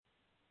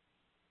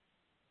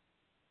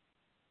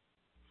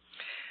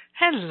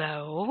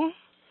Hello.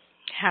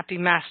 Happy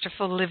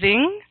Masterful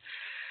Living.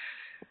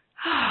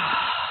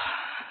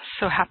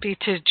 So happy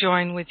to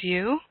join with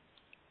you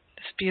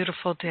this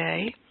beautiful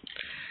day.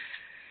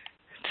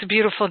 It's a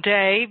beautiful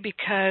day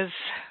because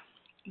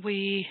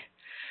we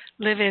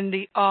live in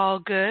the all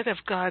good of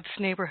God's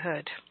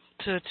neighborhood.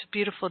 So it's a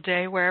beautiful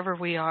day wherever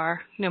we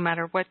are, no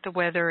matter what the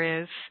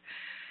weather is,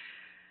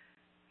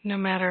 no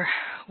matter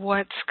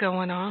what's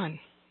going on.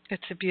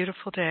 It's a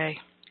beautiful day.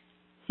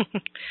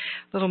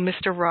 Little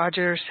Mr.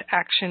 Rogers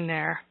action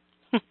there.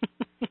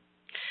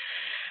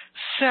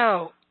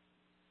 So,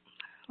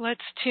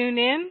 let's tune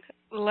in.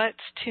 Let's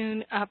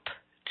tune up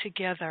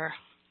together.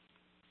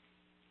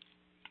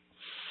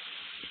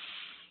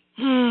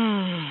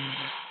 I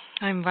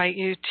invite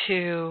you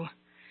to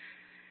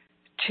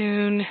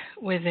tune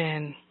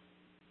within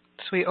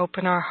as we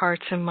open our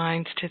hearts and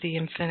minds to the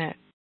infinite.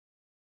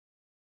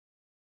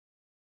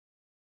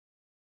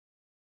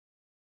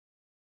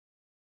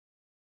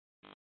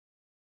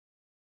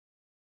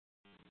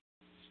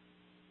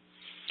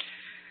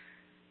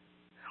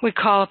 We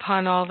call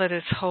upon all that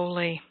is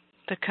holy,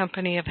 the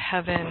company of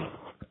heaven,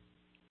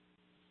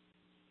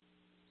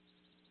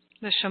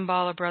 the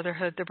Shambhala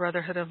Brotherhood, the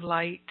Brotherhood of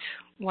Light,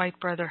 White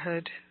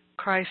Brotherhood,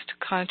 Christ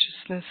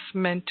Consciousness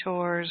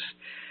Mentors,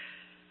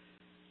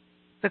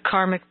 the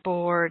Karmic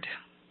Board,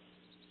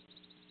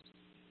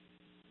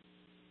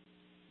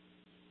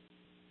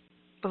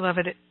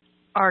 beloved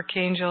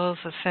archangels,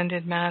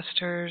 ascended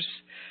masters,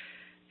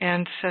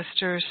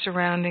 ancestors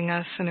surrounding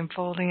us and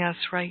enfolding us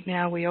right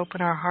now. We open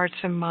our hearts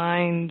and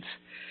minds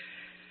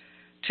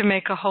to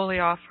make a holy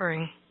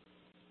offering.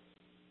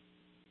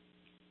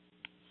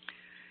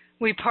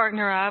 We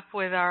partner up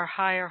with our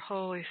higher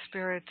Holy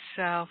Spirit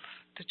self,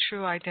 the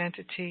true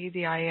identity,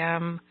 the I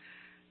am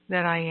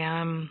that I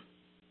am.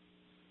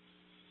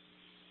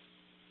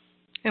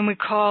 And we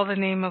call the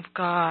name of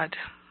God,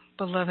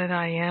 beloved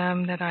I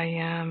am that I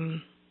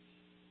am.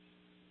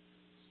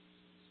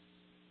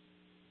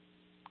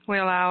 We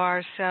allow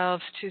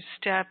ourselves to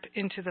step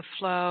into the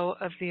flow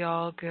of the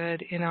all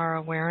good in our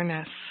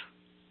awareness,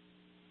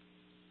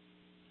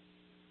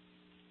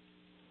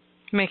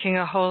 making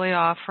a holy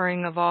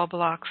offering of all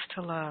blocks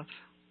to love,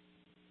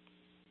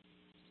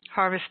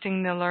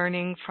 harvesting the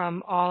learning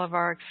from all of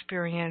our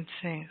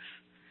experiences,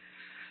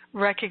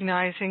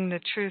 recognizing the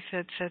truth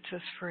that sets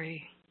us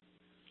free.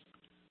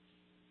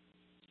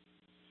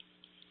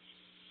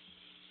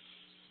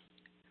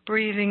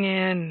 Breathing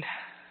in,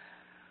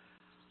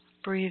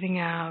 breathing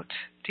out,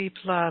 deep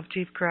love,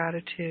 deep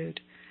gratitude.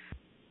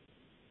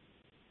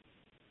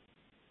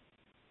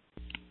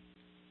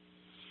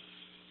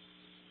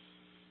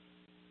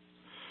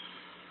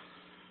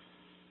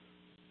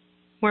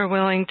 We're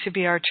willing to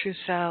be our true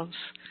selves,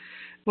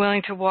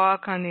 willing to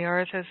walk on the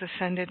earth as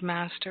ascended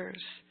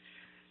masters,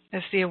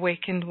 as the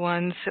awakened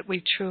ones that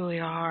we truly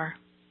are.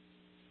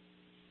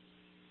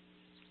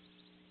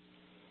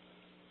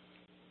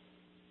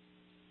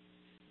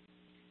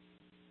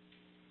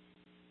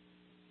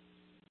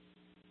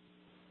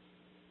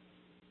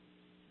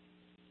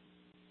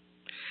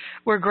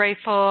 We're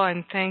grateful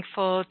and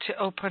thankful to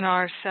open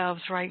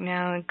ourselves right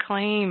now and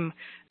claim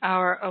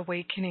our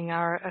awakening,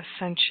 our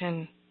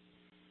ascension.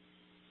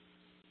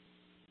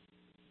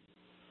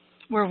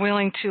 We're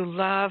willing to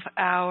love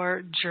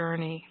our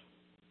journey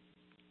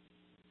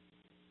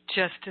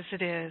just as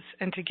it is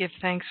and to give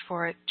thanks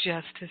for it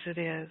just as it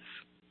is.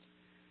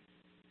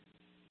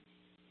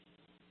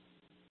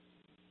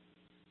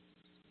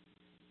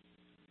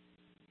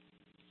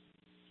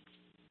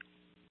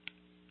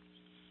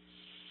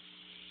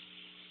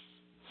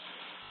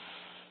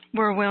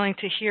 We're willing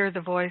to hear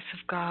the voice of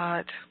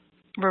God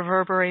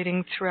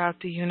reverberating throughout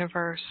the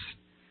universe.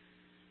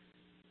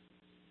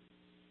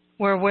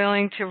 We're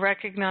willing to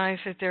recognize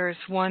that there is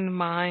one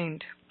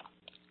mind.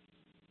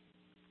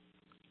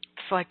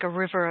 It's like a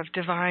river of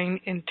divine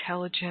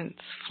intelligence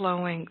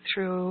flowing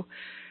through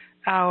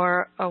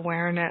our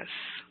awareness.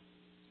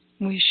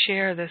 We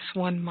share this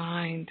one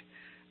mind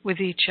with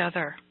each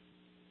other.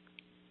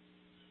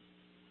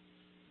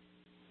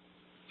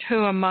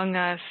 Who among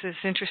us is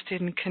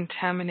interested in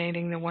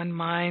contaminating the one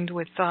mind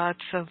with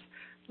thoughts of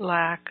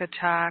lack,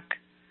 attack,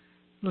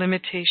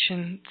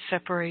 limitation,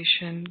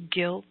 separation,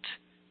 guilt,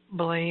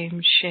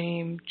 blame,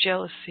 shame,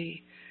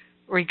 jealousy,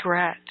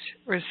 regret,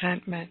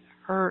 resentment,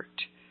 hurt,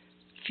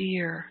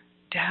 fear,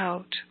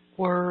 doubt,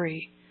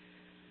 worry,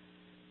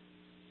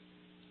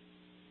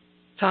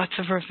 thoughts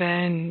of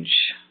revenge?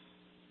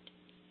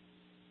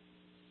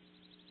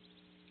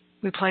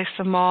 We place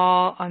them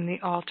all on the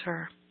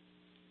altar.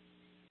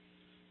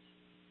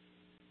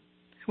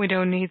 We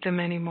don't need them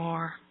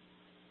anymore.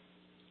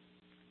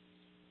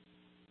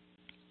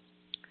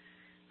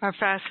 Our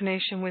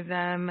fascination with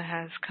them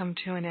has come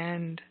to an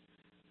end,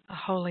 a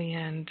holy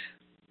end.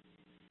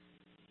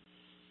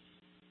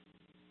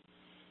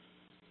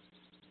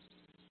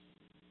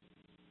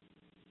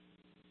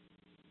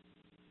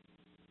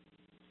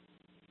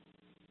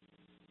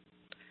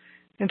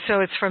 And so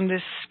it's from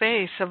this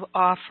space of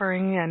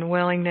offering and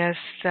willingness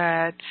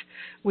that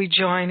we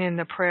join in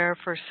the prayer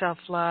for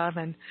self-love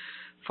and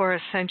for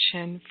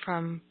Ascension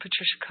from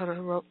Patricia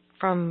Cutter,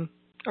 from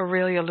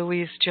Aurelia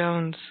Louise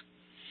Jones.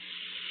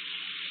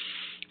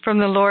 From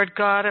the Lord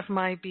God of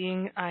my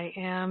being, I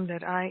am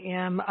that I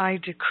am. I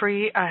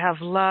decree I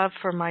have love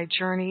for my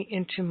journey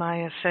into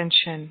my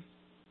ascension.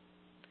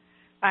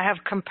 I have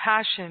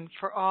compassion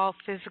for all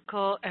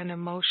physical and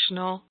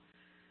emotional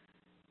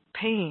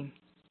pain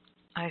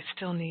I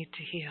still need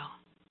to heal.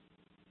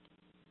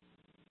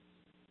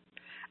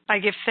 I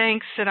give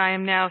thanks that I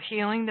am now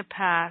healing the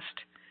past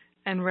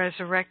and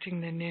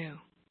resurrecting the new.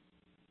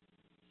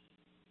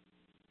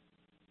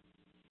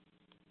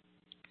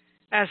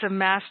 As a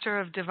master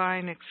of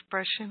divine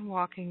expression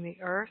walking the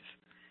earth,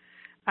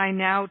 I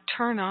now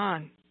turn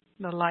on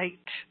the light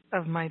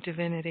of my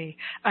divinity.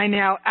 I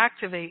now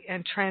activate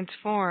and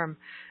transform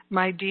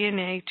my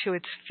DNA to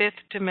its fifth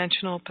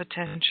dimensional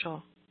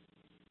potential.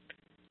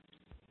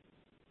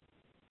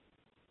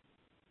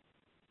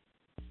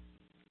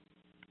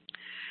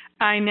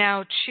 I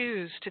now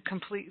choose to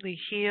completely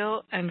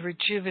heal and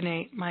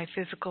rejuvenate my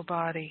physical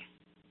body.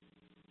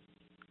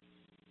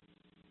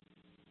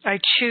 I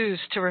choose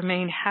to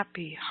remain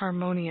happy,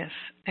 harmonious,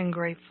 and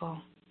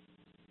grateful.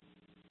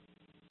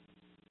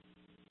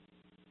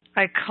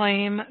 I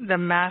claim the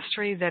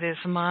mastery that is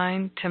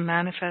mine to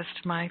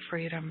manifest my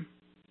freedom.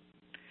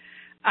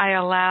 I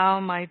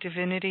allow my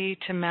divinity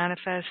to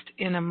manifest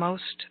in a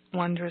most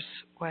wondrous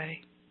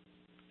way.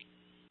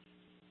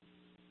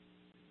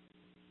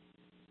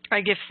 I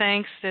give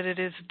thanks that it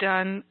is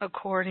done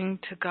according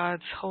to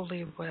God's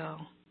holy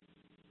will.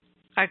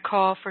 I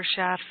call for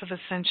shafts of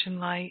ascension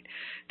light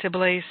to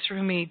blaze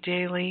through me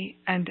daily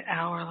and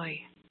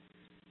hourly.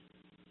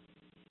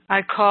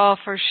 I call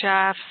for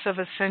shafts of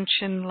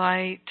ascension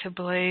light to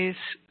blaze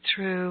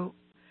through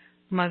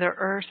Mother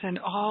Earth and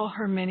all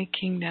her many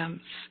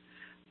kingdoms,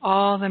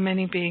 all the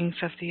many beings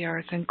of the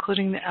earth,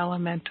 including the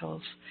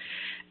elementals,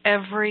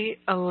 every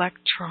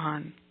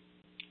electron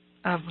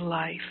of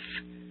life.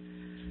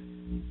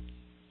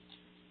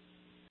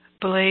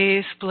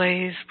 Blaze,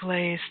 blaze,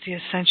 blaze the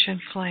ascension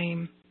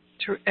flame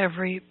through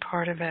every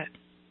part of it.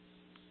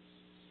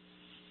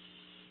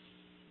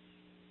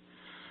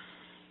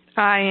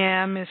 I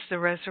am is the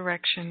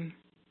resurrection.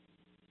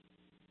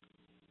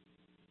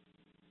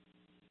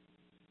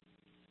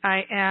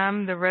 I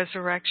am the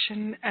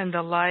resurrection and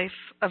the life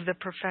of the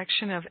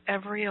perfection of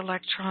every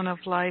electron of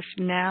life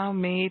now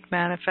made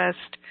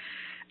manifest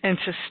and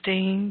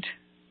sustained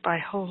by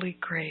holy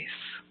grace.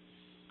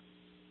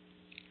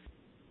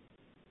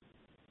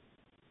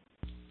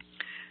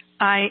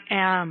 I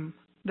am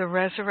the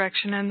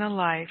resurrection and the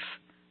life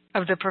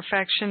of the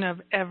perfection of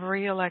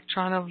every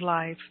electron of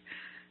life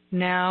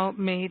now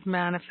made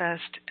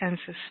manifest and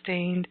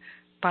sustained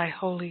by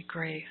holy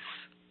grace.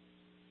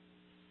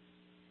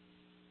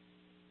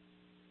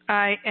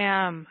 I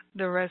am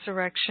the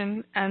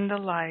resurrection and the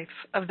life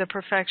of the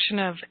perfection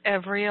of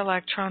every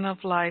electron of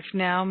life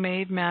now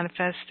made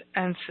manifest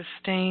and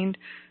sustained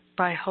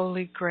by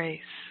holy grace.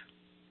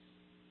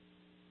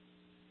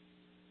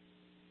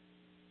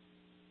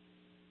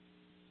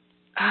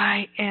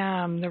 I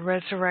am the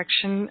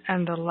resurrection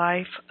and the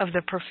life of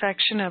the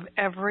perfection of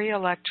every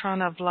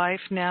electron of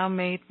life now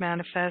made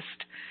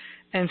manifest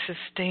and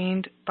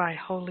sustained by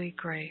holy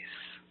grace.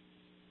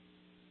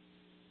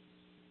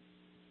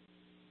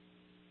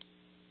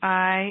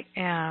 I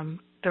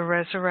am the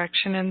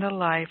resurrection and the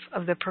life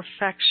of the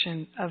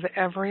perfection of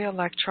every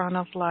electron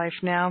of life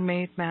now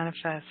made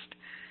manifest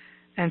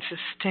and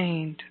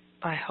sustained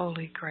by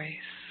holy grace.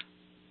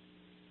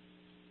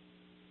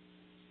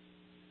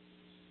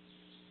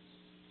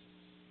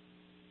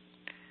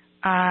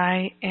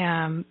 I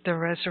am the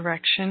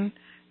resurrection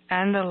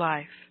and the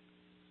life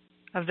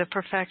of the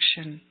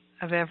perfection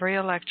of every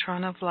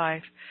electron of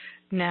life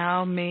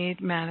now made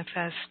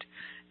manifest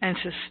and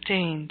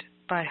sustained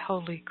by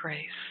holy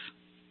grace.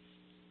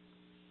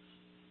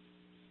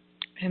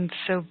 And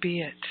so be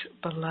it,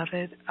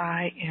 beloved,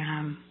 I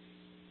am.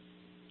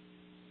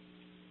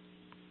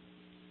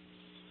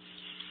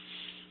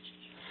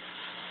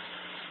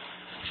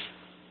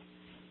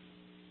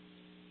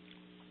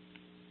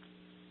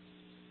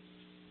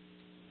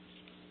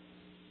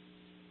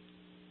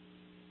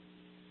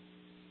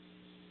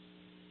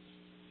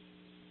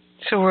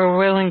 So we're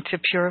willing to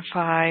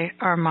purify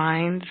our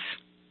minds,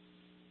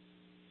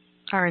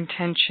 our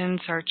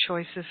intentions, our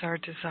choices, our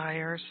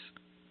desires.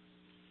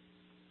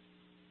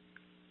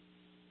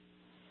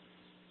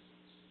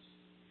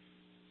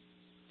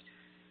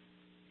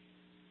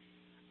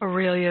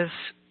 Aurelia's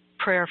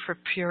prayer for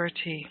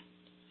purity.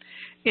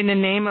 In the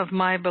name of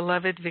my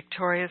beloved,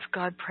 victorious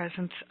God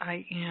presence,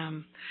 I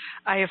am.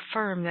 I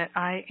affirm that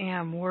I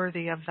am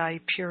worthy of thy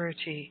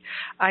purity.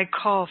 I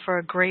call for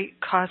a great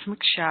cosmic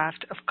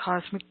shaft of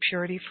cosmic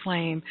purity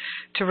flame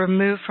to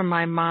remove from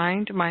my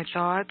mind, my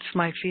thoughts,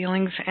 my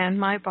feelings, and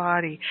my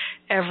body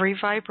every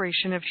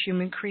vibration of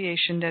human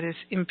creation that is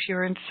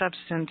impure in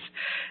substance,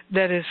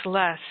 that is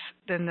less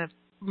than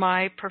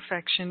my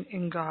perfection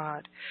in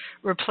God.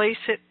 Replace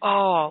it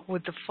all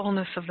with the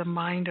fullness of the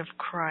mind of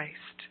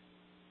Christ.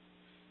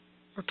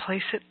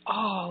 Replace it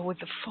all with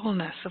the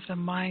fullness of the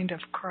mind of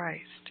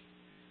Christ.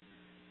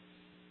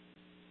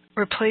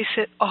 Replace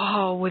it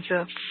all with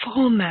the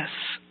fullness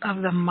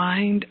of the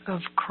mind of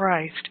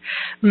Christ.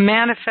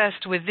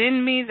 Manifest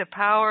within me the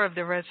power of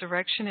the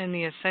resurrection and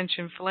the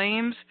ascension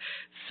flames,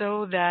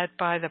 so that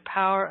by the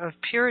power of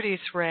purity's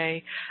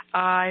ray,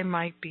 I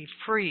might be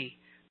free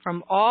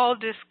from all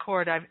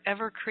discord I've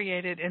ever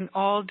created and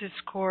all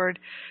discord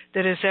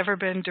that has ever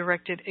been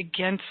directed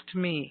against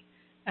me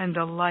and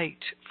the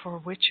light for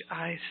which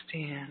I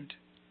stand.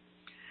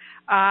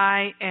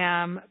 I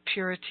am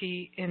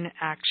purity in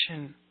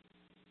action.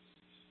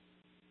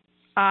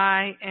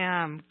 I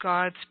am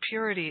God's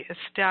purity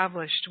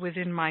established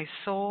within my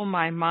soul,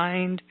 my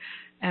mind,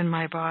 and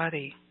my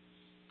body.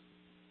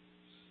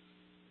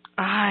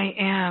 I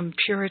am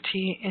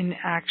purity in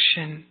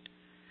action.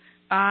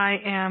 I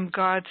am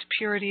God's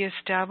purity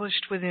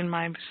established within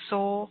my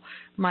soul,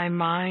 my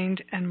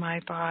mind, and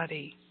my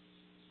body.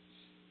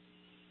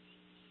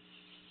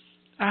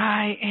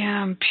 I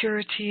am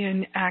purity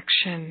in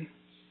action.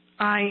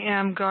 I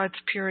am God's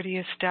purity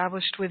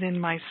established within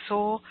my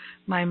soul,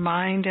 my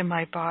mind, and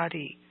my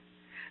body.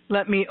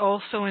 Let me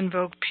also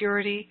invoke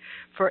purity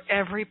for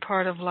every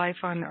part of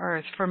life on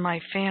earth, for my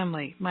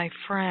family, my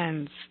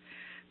friends,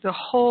 the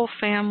whole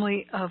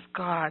family of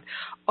God,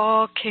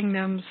 all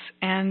kingdoms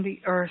and the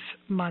earth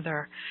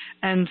mother.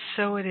 And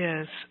so it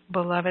is,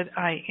 beloved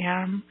I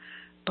am,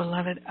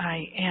 beloved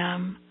I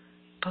am,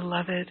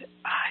 beloved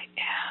I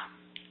am.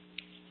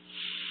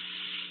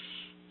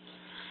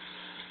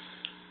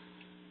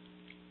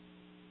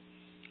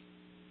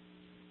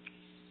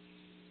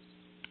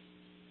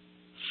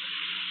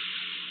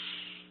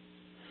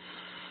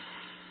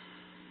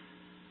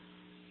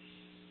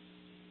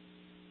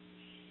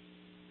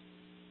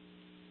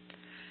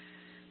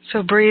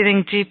 So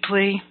breathing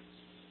deeply,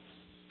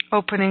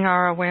 opening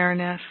our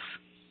awareness.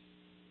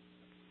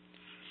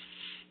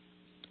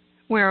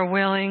 We are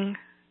willing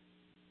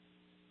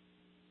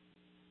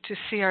to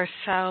see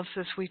ourselves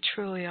as we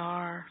truly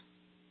are,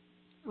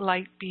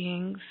 light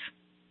beings,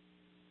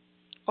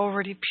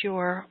 already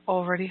pure,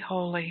 already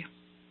holy,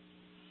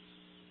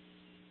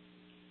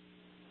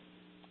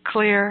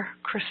 clear,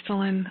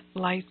 crystalline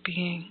light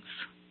beings.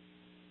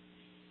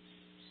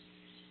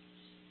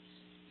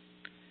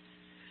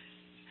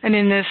 And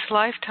in this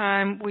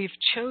lifetime, we've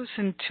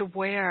chosen to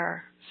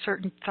wear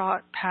certain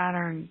thought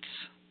patterns,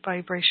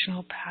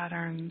 vibrational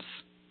patterns,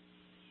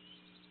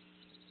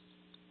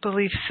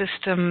 belief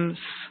systems,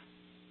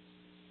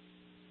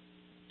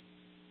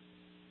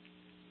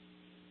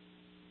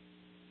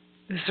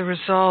 as a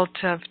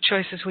result of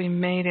choices we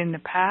made in the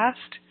past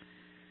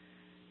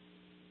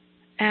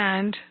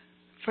and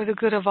for the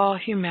good of all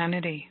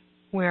humanity.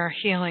 We are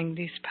healing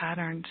these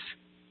patterns,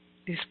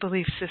 these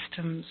belief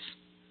systems,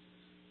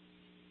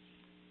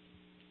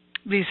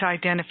 these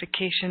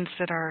identifications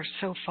that are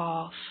so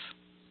false,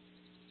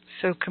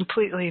 so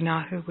completely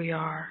not who we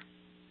are.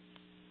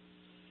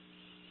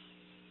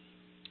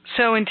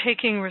 So in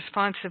taking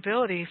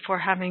responsibility for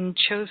having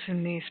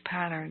chosen these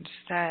patterns,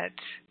 that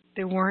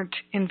they weren't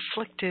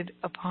inflicted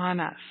upon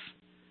us,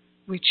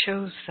 we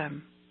chose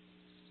them.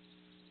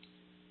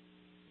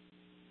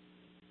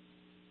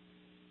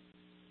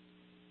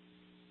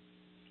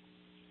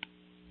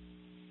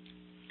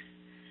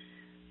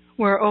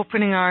 We're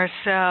opening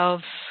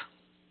ourselves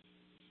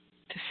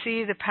to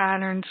see the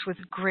patterns with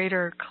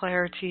greater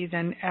clarity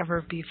than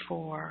ever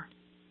before.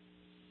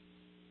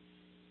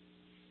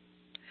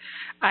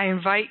 I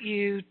invite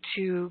you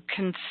to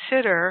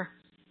consider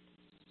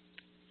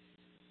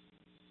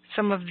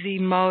some of the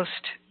most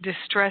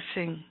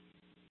distressing,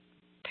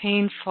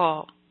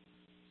 painful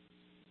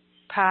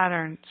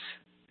patterns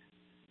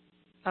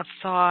of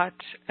thought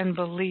and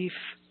belief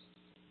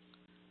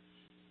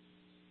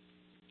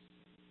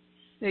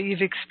that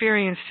you've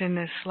experienced in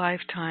this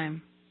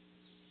lifetime,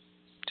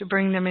 to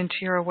bring them into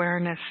your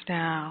awareness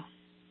now.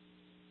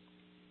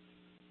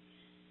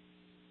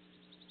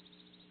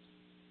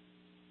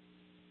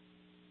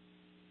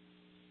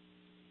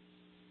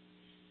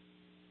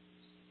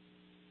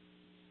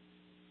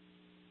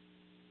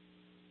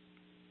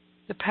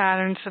 The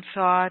patterns of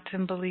thought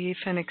and belief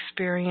and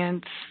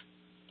experience,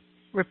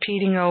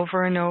 repeating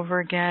over and over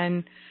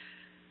again,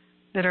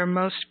 that are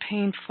most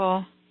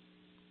painful,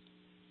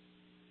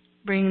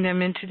 bring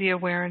them into the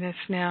awareness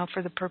now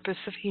for the purpose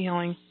of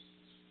healing,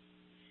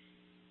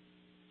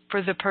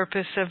 for the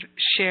purpose of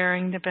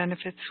sharing the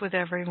benefits with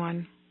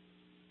everyone.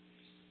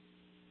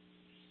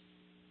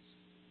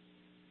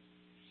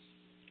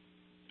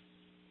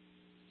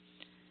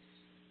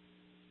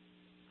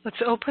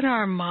 Let's open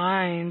our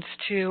minds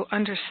to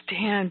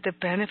understand the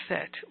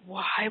benefit.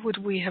 Why would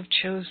we have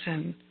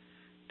chosen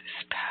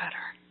this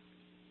pattern?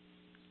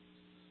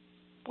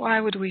 Why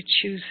would we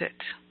choose it?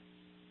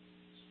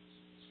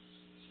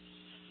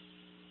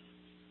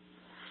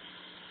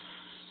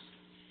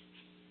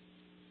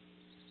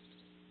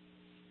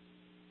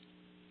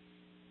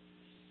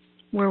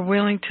 We're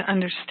willing to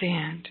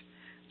understand.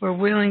 We're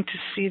willing to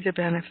see the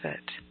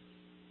benefit.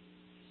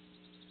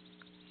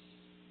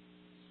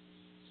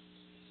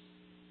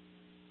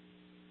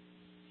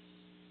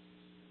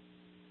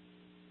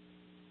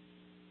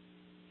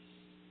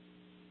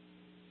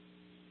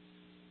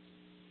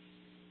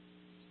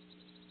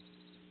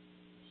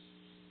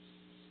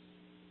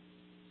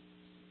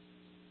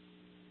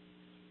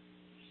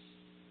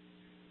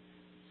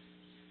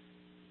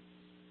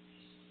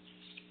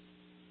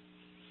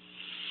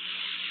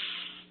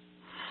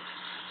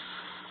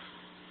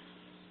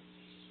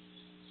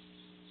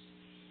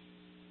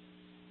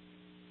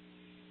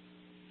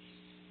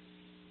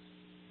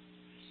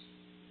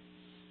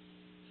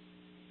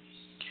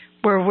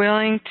 We're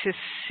willing to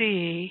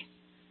see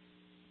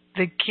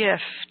the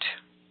gift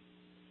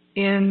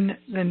in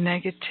the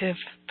negative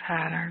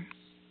pattern.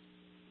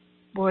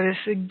 What is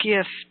the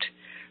gift?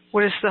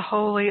 What is the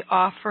holy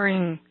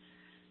offering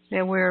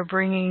that we're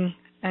bringing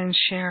and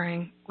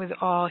sharing with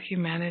all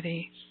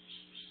humanity?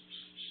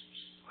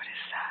 What is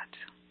that?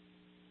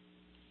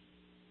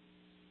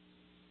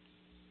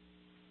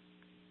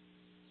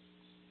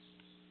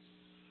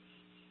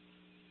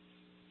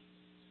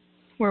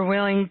 We're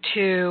willing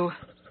to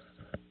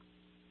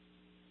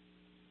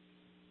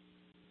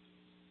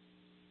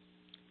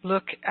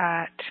look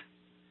at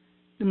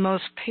the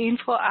most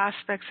painful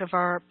aspects of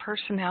our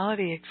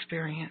personality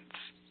experience.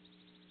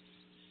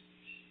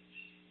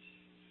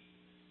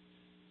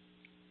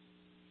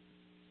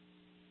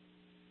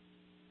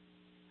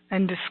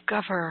 And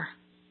discover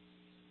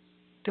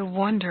the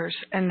wonders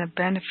and the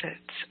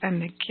benefits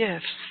and the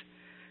gifts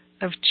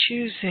of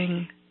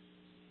choosing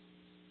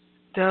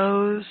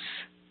those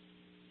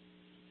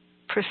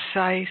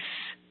precise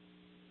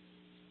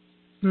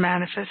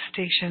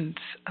manifestations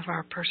of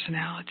our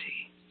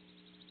personality.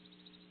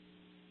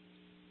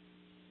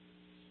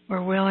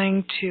 We're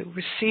willing to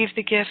receive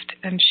the gift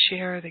and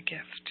share the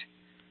gift.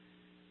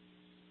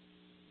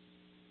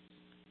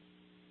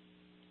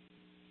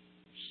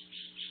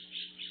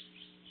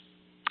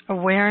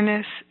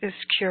 Awareness is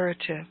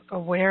curative.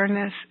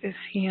 Awareness is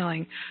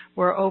healing.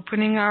 We're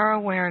opening our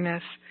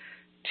awareness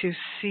to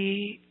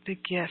see the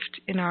gift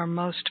in our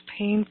most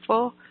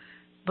painful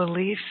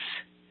beliefs,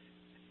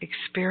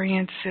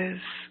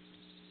 experiences,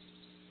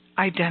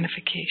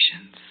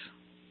 identifications.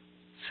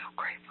 So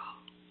grateful.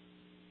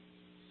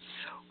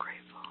 So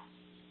grateful.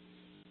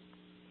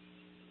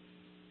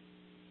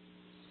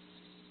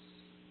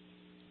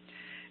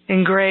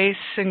 In grace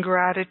and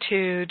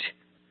gratitude,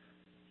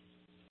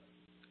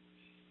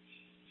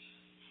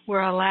 we're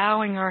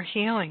allowing our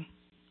healing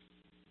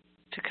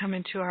to come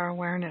into our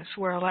awareness.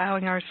 We're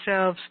allowing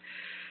ourselves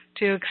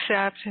to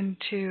accept and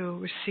to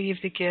receive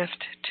the gift,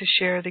 to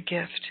share the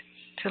gift,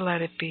 to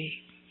let it be.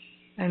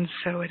 And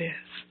so it is.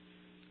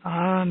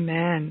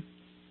 Amen.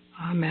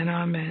 Amen.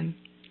 Amen.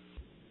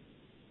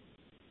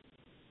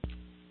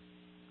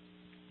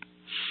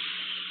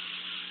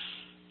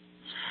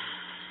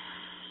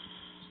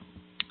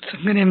 So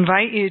I'm going to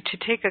invite you to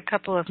take a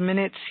couple of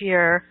minutes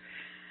here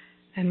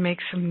and make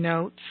some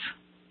notes.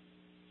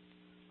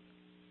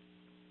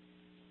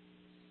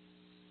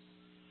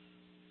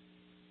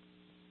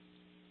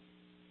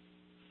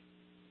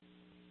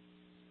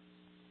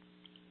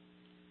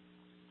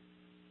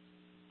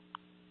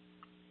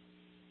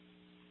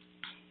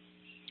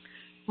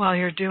 While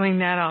you're doing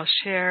that, I'll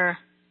share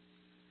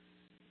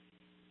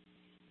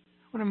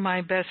one of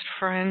my best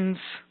friends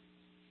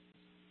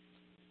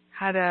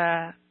had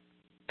a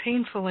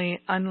painfully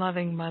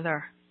unloving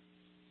mother.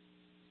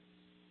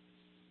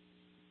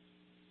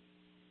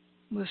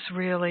 It was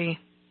really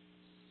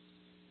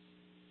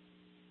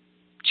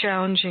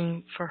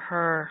challenging for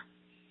her.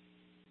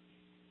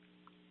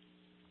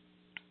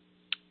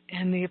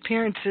 And the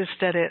appearances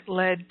that it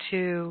led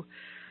to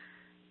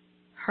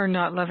her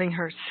not loving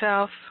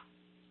herself.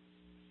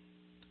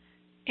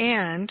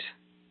 And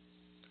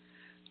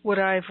what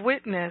I've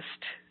witnessed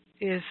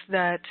is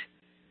that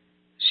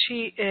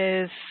she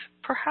is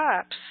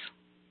perhaps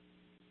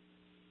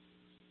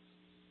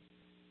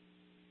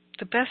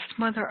the best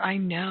mother I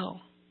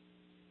know.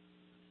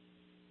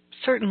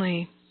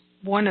 Certainly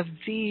one of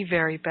the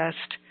very best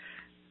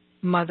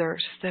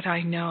mothers that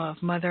I know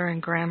of, mother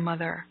and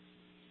grandmother.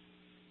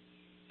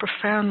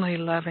 Profoundly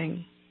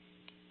loving,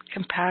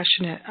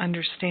 compassionate,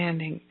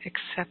 understanding,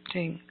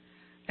 accepting,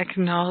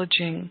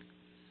 acknowledging.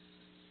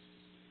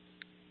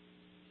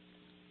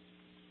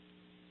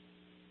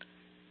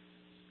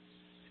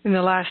 In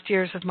the last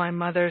years of my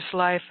mother's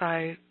life,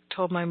 I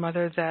told my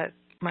mother that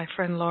my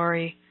friend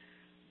Lori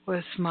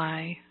was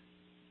my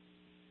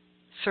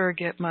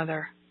surrogate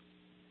mother.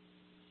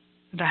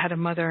 And I had a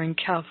mother in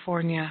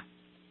California.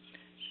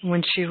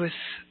 When she was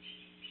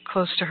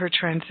close to her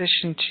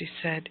transition, she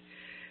said,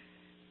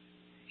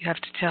 "You have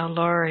to tell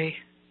Lori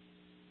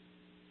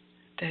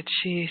that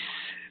she's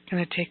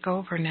going to take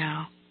over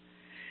now."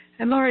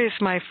 And Lori is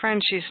my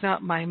friend. She's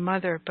not my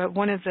mother. But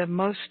one of the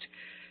most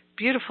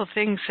beautiful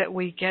things that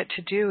we get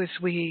to do as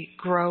we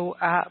grow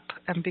up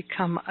and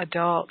become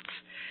adults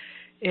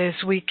is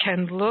we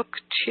can look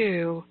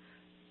to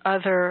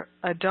other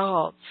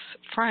adults,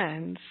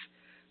 friends,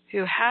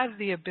 who have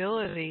the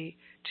ability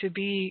to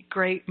be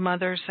great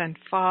mothers and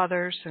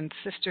fathers and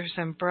sisters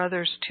and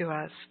brothers to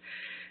us,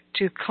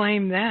 to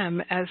claim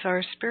them as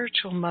our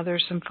spiritual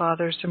mothers and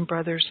fathers and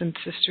brothers and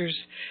sisters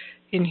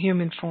in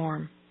human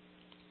form,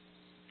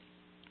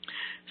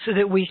 so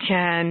that we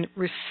can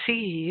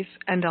receive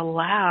and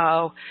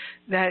allow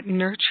that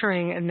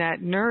nurturing and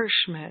that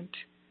nourishment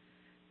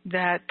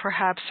that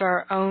perhaps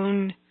our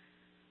own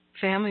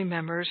family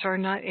members are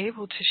not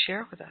able to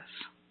share with us.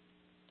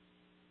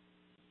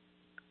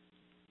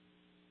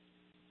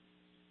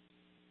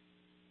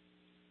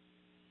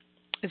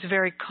 It's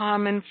very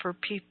common for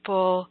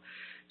people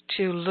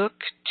to look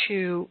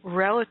to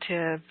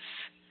relatives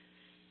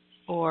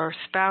or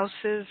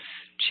spouses,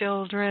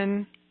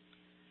 children,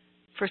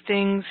 for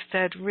things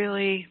that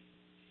really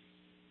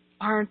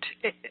aren't,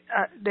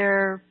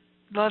 their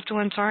loved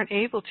ones aren't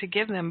able to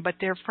give them, but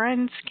their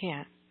friends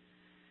can.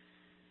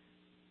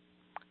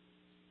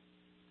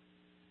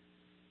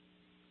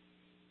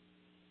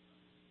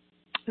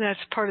 That's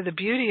part of the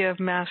beauty of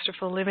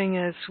masterful living,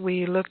 is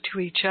we look to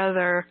each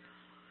other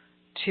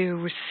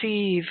to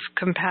receive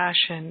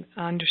compassion,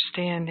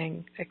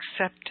 understanding,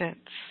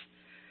 acceptance,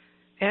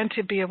 and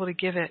to be able to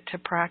give it, to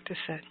practice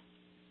it.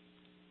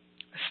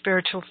 A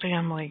spiritual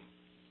family,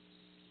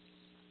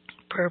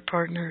 prayer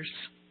partners.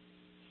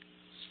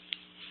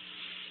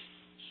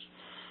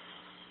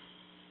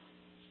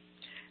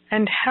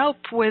 And help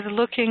with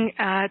looking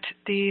at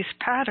these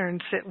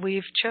patterns that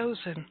we've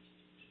chosen.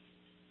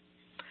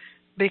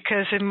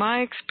 Because in my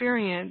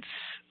experience,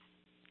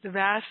 the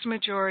vast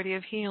majority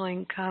of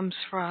healing comes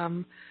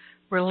from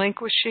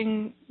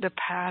relinquishing the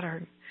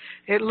pattern.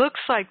 It looks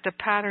like the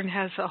pattern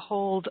has a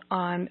hold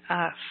on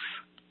us.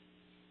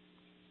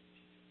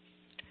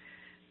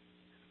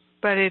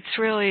 But it's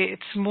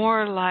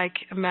more like,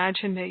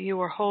 imagine that you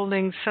were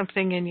holding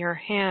something in your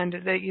hand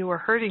that you were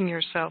hurting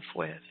yourself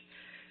with.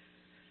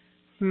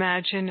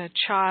 Imagine a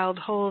child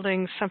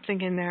holding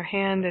something in their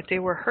hand that they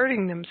were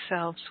hurting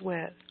themselves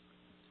with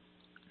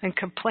and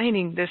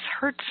complaining, this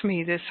hurts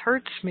me, this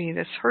hurts me,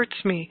 this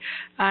hurts me.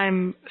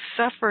 I'm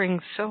suffering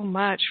so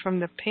much from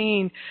the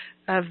pain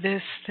of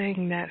this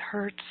thing that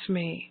hurts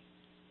me.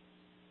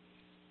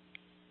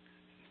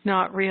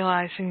 Not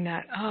realizing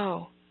that,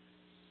 oh,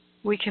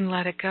 we can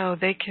let it go,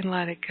 they can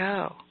let it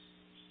go.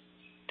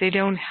 They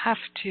don't have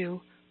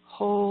to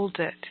hold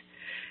it,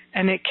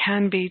 and it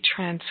can be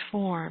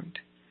transformed.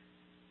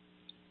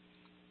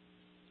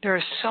 There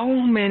are so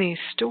many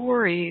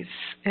stories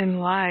in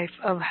life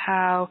of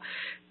how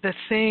the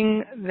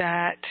thing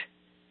that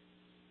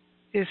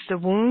is the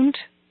wound,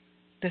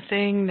 the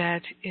thing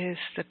that is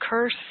the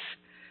curse,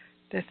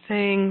 the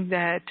thing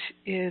that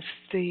is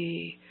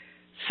the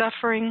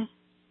suffering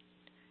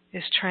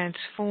is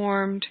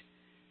transformed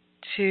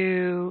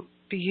to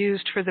be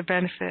used for the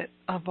benefit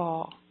of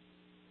all.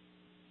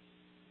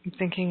 I'm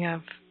thinking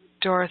of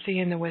Dorothy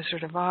in The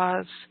Wizard of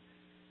Oz.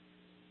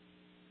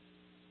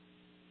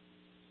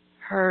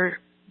 Her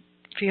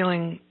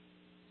feeling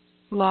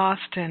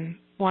lost and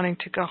wanting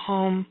to go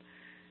home,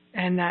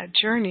 and that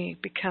journey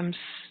becomes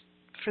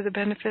for the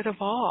benefit of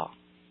all.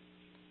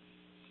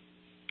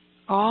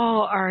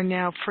 All are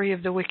now free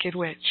of the wicked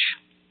witch.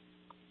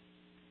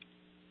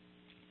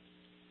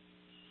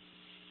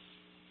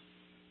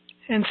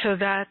 And so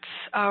that's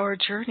our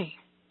journey,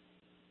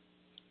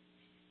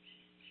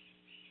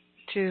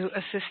 to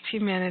assist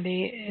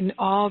humanity in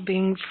all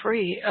being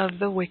free of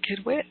the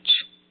wicked witch,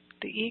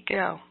 the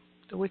ego,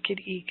 the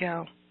wicked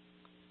ego.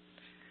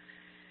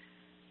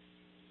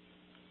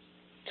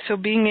 So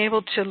being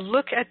able to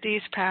look at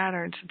these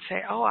patterns and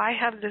say, oh, I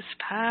have this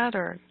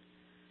pattern,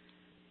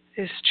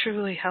 is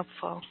truly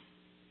helpful.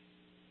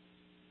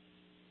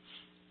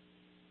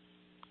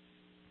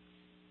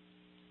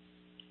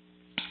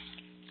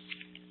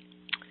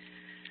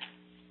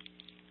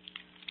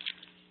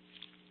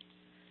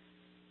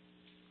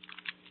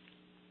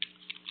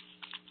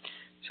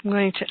 So I'm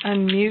going to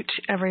unmute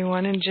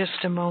everyone in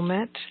just a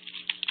moment.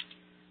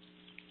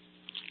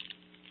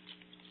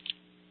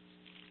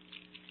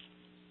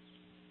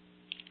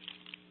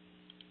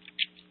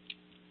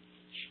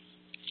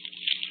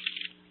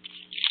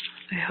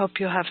 I hope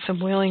you'll have some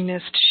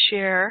willingness to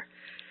share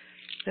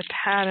the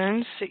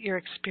patterns that you're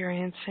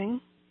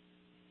experiencing.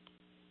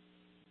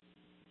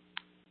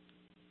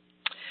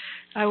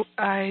 I'm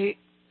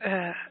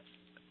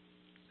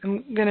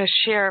going to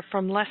share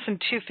from Lesson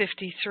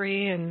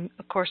 253 in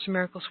A Course in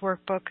Miracles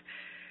workbook.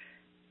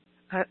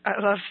 I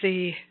love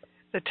the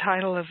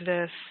title of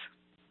this.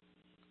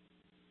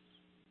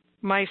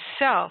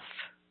 Myself,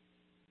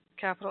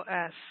 capital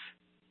S,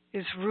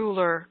 is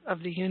ruler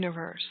of the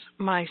universe.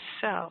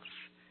 Myself.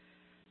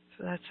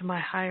 So that's my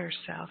higher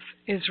self,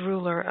 is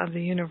ruler of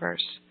the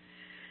universe.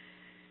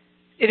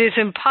 It is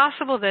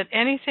impossible that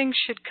anything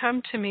should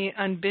come to me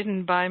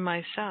unbidden by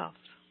myself.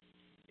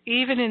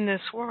 Even in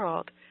this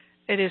world,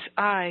 it is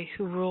I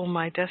who rule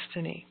my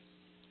destiny.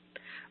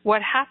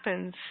 What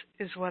happens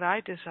is what I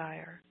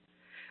desire.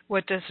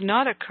 What does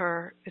not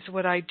occur is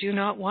what I do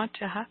not want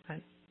to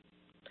happen.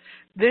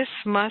 This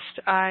must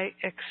I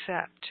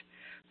accept,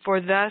 for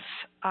thus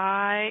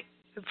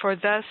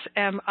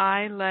am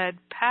I led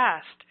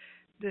past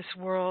this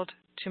world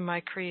to my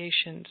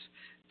creations,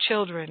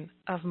 children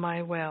of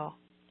my will,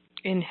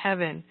 in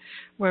heaven,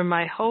 where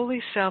my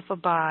holy self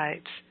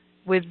abides,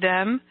 with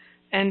them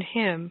and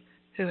him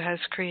who has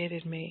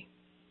created me.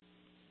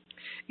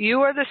 You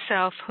are the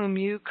self whom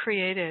you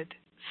created,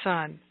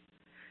 son,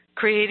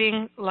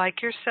 creating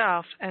like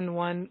yourself and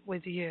one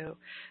with you.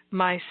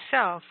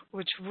 Myself,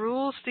 which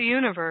rules the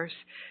universe,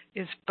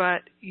 is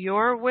but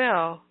your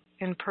will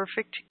in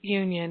perfect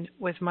union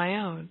with my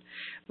own,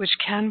 which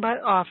can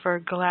but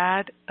offer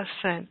glad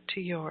assent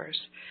to yours,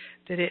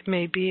 that it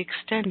may be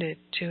extended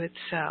to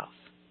itself.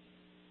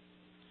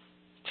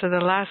 So the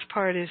last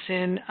part is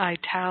in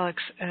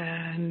italics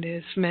and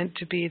is meant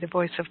to be the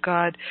voice of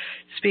God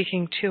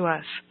speaking to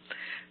us.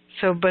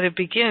 So, but it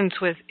begins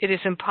with, "It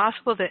is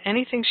impossible that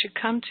anything should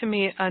come to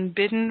me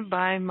unbidden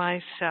by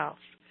myself.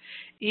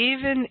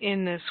 Even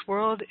in this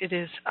world, it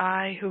is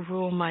I who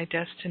rule my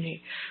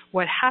destiny.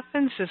 What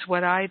happens is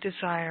what I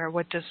desire.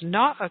 What does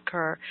not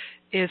occur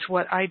is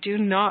what I do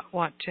not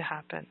want to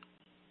happen.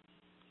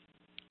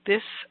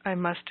 This I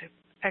must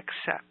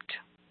accept."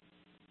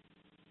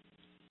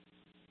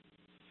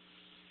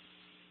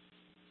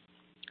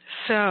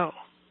 So,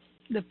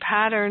 the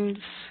patterns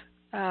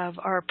of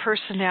our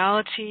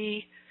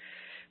personality,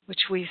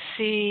 which we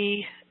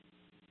see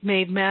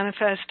made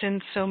manifest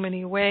in so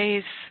many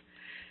ways,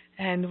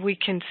 and we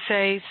can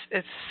say,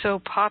 it's so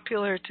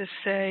popular to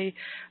say,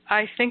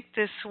 "I think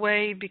this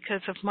way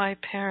because of my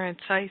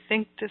parents. I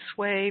think this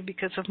way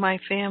because of my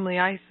family.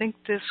 I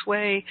think this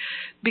way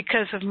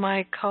because of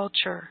my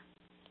culture."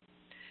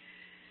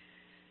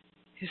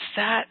 Is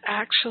that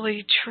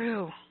actually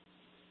true?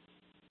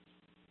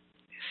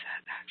 Is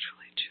that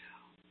actually true?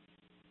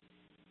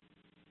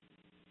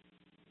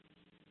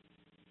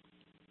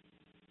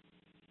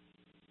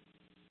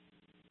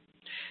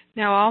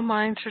 Now all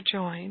minds are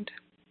joined,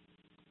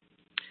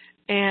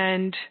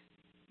 and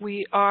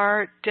we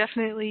are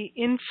definitely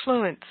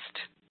influenced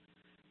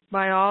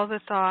by all the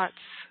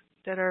thoughts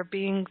that are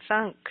being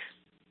thunk.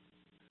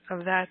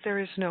 Of that there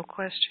is no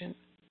question.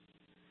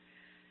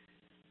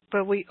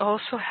 But we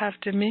also have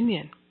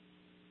dominion.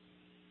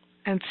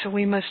 And so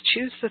we must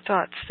choose the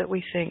thoughts that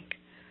we think.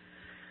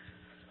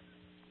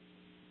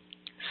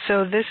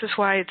 So this is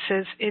why it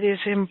says, "It is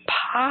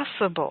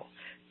impossible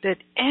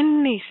that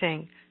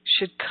anything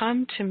should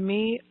come to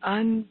me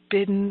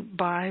unbidden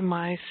by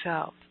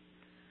myself."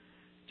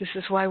 This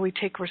is why we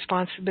take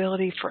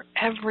responsibility for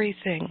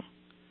everything.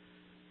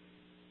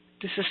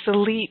 This is the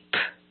leap.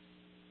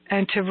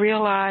 And to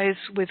realize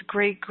with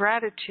great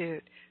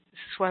gratitude, this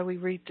is why we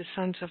read the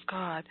Sons of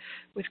God,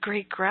 with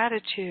great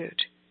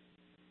gratitude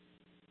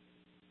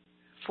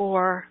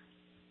for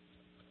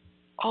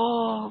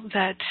all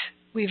that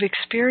we've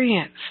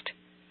experienced,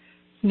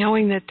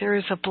 knowing that there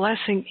is a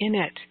blessing in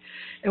it.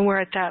 And we're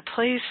at that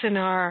place in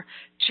our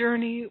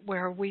journey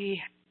where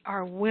we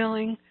are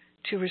willing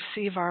to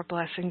receive our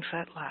blessings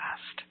at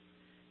last.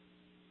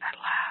 At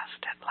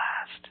last, at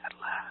last, at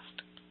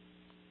last.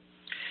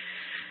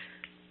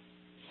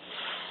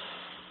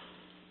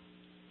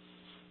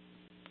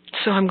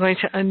 So I'm going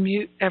to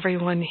unmute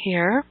everyone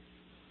here.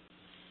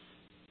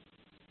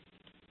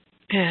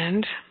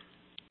 And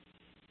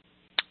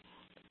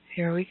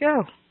here we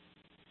go.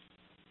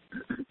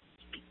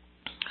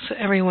 So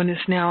everyone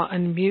is now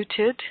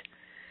unmuted.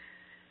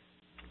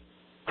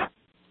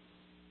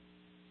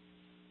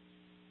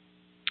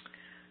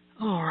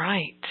 All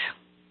right.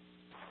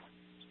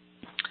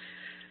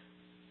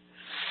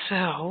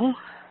 So,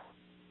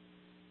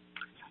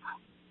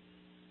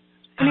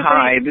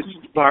 hi, this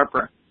is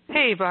Barbara.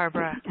 Hey,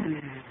 Barbara.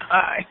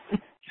 Hi.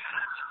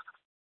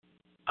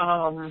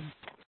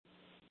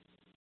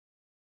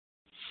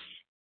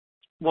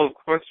 Well, of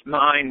course,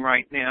 mine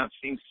right now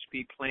seems to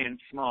be playing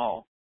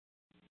small.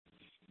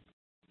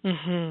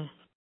 Mhm.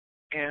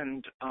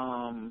 And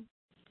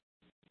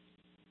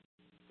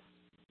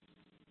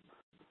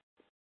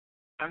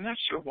I'm not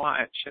sure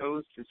why I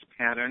chose this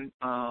pattern.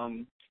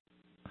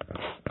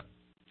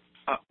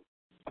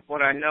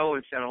 What I know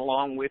is that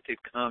along with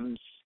it comes,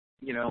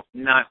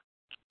 not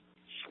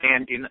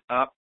standing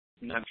up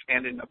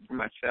for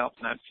myself,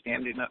 not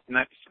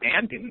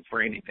standing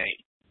for anything.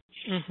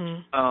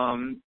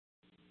 Mhm.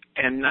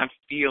 And not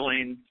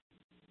feeling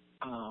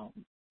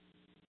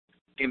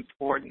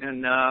important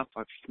enough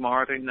or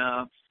smart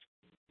enough.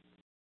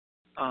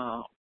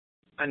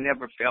 I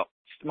never felt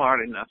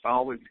smart enough. I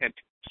always had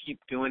to keep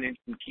doing it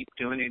and keep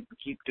doing it and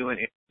keep doing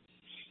it.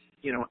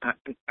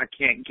 I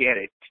can't get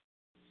it.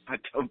 I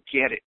don't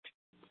get it.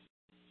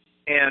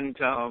 And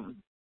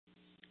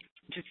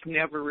just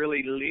never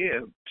really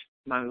lived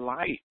my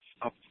life,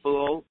 a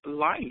full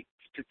life,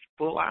 just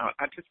full out.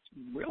 I just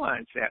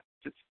realized that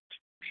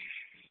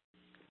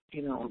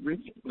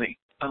recently.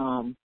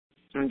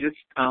 And just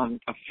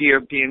a fear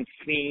of being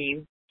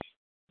seen,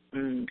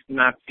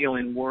 not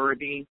feeling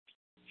worthy,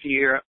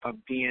 fear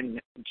of being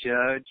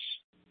judged.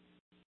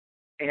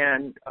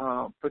 And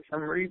for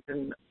some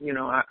reason,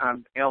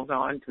 I've held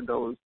on to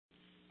those.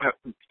 I've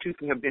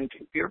been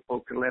too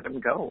fearful to let them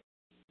go.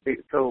 They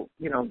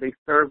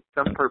served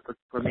some purpose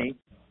for me,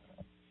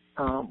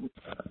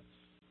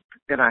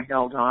 that I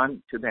held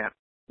on to that,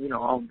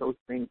 all those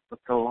things for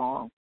so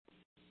long.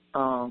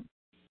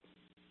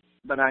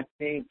 But I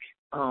think,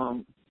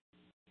 I'm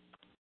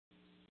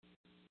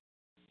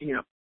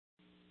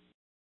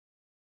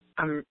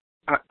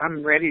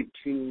ready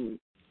to,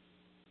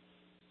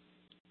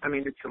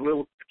 it's a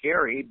little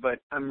scary, but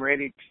I'm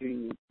ready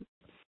to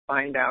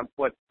find out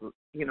what,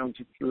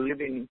 just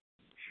living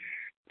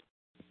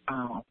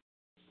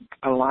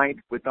a life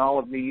with all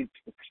of these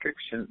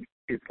restrictions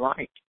is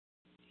like.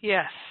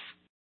 Yes.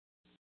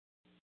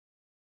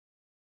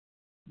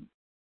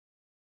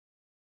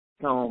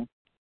 So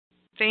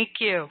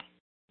Thank you.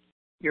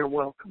 You're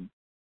welcome.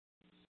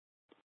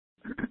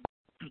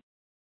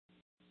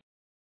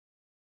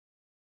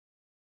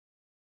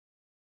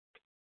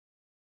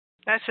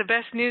 That's the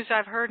best news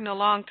I've heard in a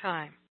long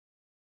time.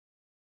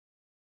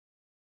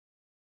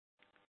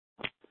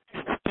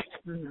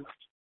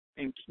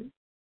 Thank you.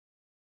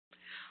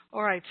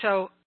 All right,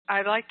 so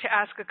I'd like to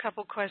ask a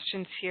couple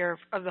questions here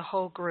of the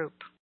whole group.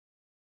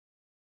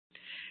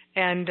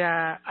 And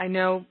I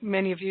know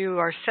many of you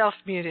are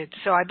self-muted,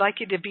 so I'd like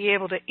you to be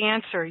able to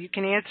answer. You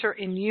can answer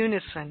in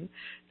unison.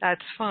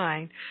 That's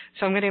fine.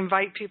 So I'm going to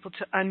invite people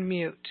to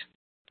unmute.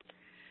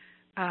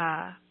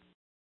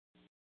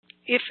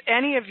 If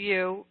any of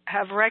you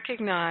have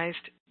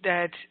recognized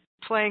that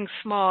playing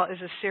small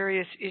is a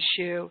serious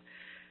issue,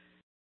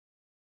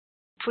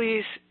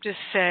 please just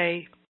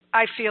say,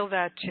 I feel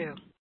that too.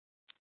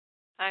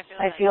 I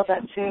feel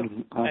that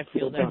too. I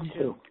feel that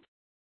too.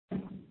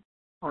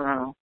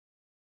 Wow.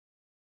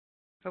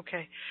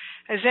 Okay.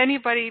 Has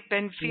anybody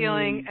been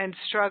feeling and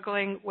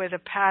struggling with a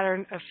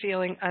pattern of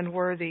feeling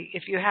unworthy?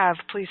 If you have,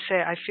 please say,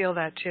 I feel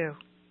that too.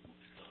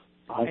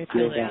 I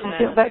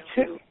feel that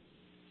too.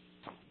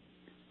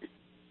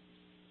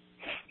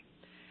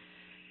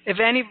 If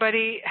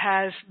anybody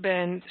has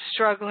been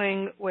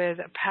struggling with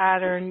a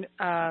pattern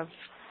of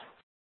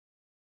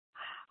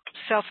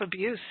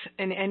self-abuse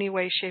in any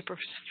way, shape, or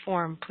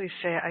form, please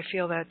say, I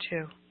feel that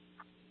too.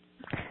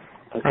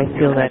 I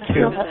feel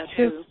that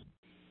too.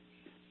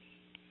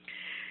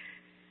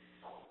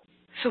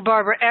 So,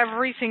 Barbara,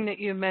 everything that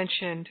you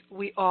mentioned,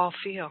 we all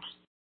feel.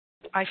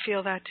 I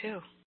feel that too.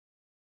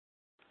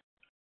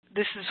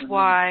 This is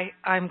why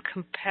I'm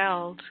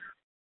compelled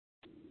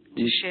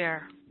to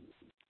share.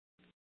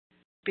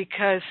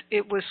 Because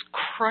it was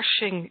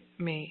crushing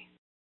me.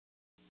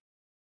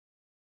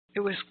 It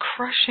was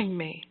crushing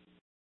me.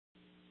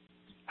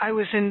 I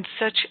was in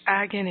such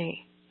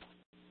agony.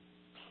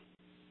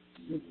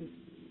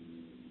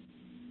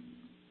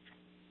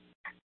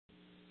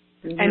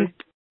 And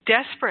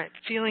desperate,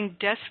 feeling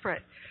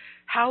desperate.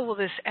 How will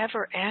this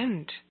ever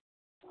end?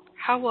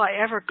 How will I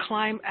ever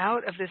climb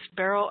out of this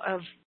barrel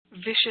of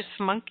vicious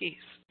monkeys?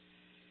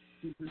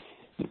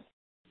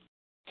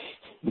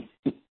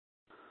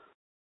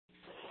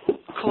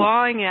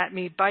 Clawing at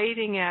me,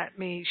 biting at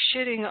me,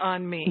 shitting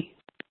on me.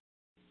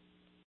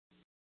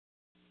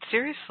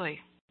 Seriously.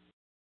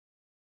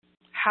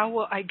 How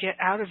will I get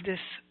out of this,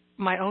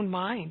 my own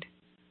mind?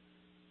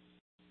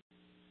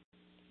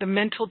 The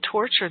mental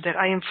torture that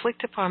I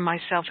inflict upon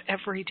myself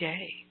every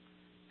day.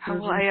 How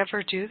will I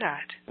ever do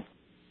that?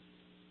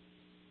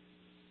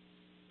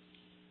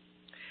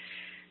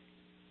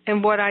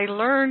 And what I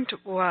learned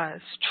was,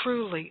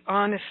 truly,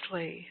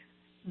 honestly,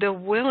 the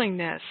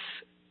willingness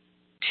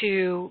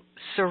to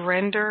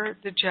surrender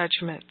the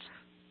judgments,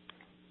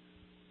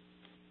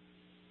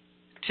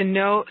 to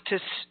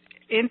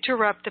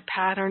interrupt the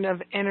pattern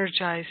of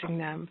energizing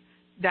them.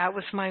 That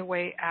was my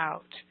way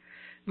out.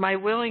 My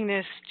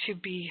willingness to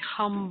be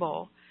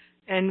humble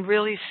and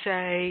really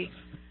say,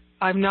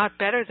 I'm not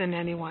better than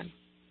anyone,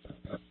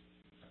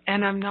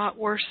 and I'm not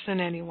worse than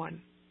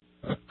anyone.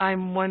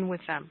 I'm one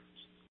with them.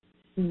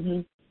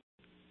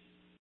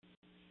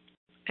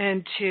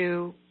 And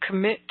to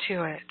commit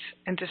to it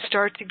and to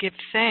start to give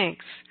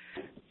thanks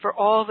for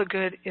all the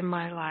good in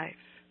my life.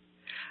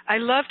 I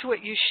loved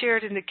what you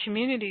shared in the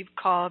community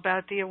call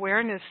about the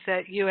awareness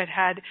that you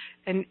had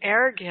an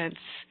arrogance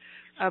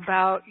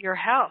about your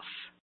health.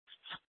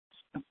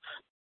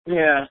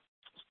 Yeah.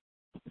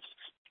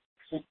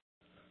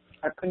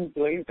 I couldn't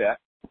believe that.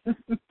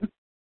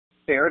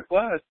 There it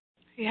was.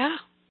 Yeah.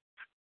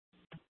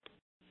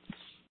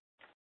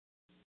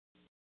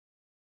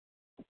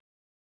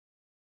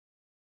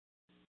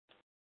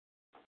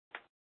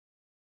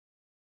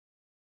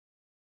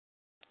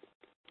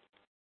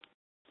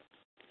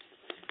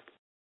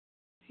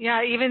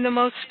 Yeah, even the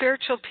most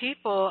spiritual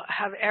people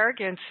have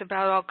arrogance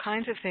about all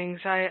kinds of things.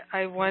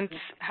 I once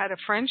had a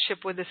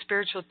friendship with a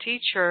spiritual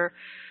teacher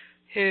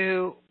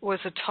who was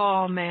a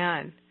tall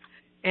man,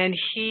 and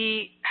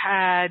he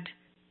had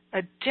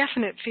a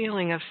definite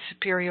feeling of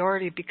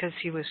superiority because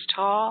he was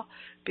tall,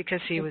 because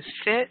he was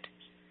fit,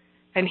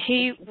 and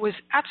he was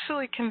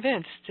absolutely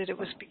convinced that it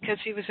was because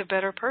he was a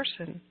better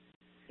person.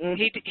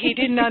 He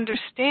didn't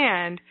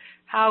understand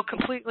how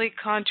completely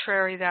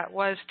contrary that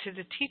was to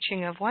the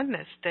teaching of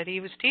oneness that he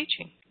was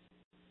teaching.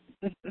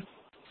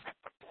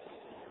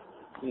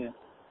 Yeah.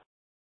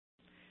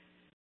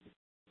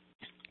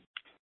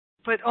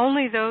 But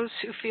only those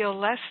who feel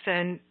less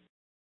than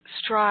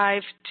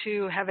strive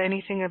to have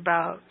anything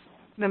about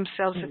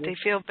themselves that they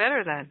feel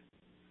better than.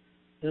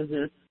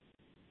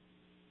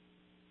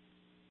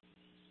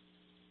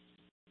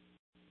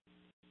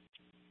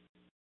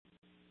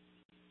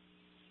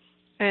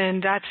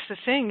 And that's the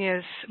thing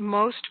is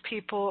most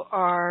people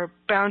are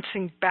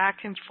bouncing back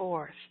and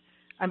forth.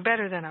 I'm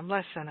better than, I'm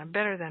less than, I'm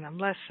better than, I'm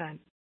less than.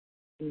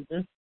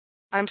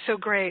 I'm so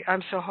great,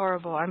 I'm so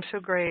horrible, I'm so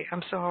great,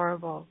 I'm so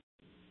horrible.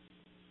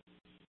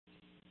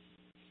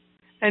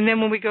 And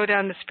then when we go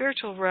down the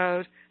spiritual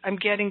road, I'm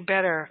getting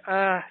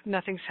better,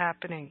 nothing's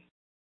happening.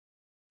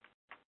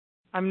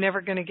 I'm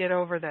never going to get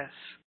over this.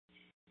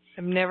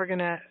 I'm never going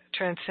to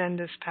transcend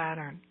this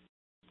pattern.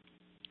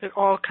 It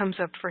all comes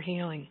up for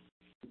healing.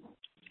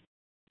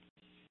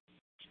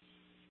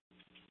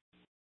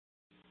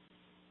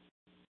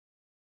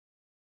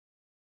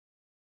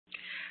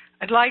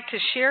 I'd like to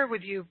share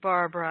with you,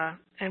 Barbara,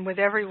 and with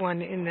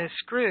everyone in this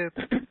group,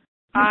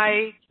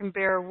 I can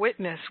bear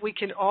witness, we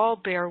can all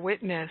bear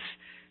witness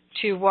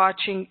to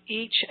watching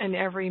each and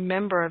every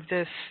member of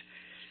this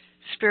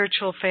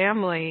spiritual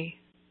family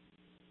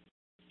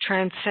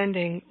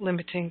transcending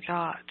limiting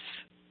thoughts,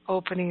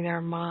 opening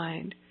their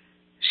mind,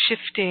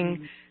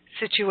 shifting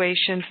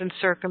situations and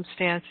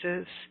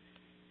circumstances,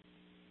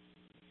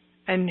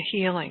 and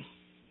healing.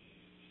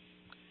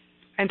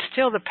 And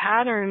still the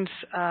patterns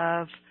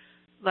of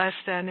less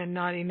than and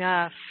not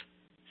enough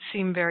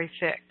seem very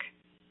thick.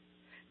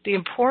 The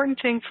important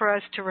thing for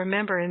us to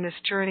remember in this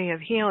journey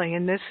of healing,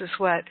 and this is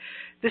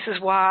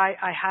why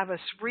I have us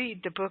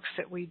read the books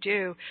that we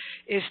do,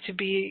 is to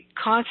be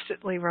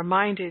constantly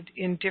reminded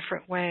in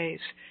different ways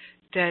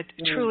that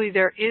truly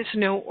there is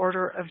no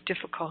order of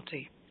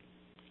difficulty.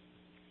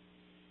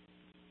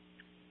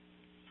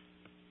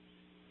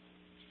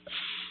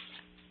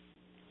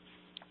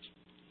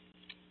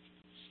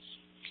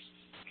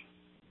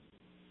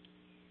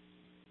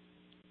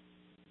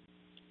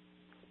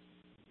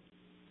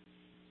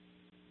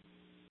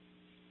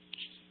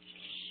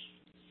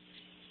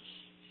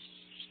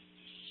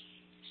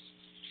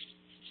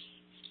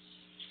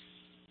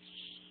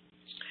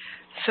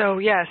 So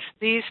yes,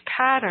 these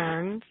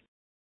patterns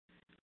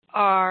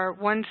are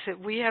ones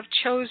that we have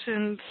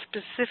chosen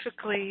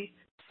specifically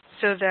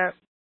so that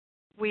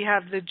we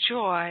have the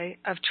joy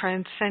of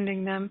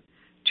transcending them,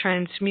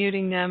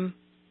 transmuting them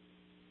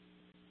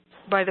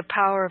by the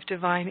power of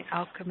divine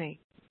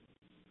alchemy.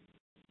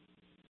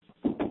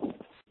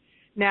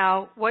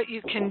 Now, what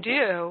you can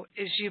do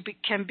is you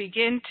can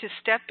begin to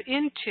step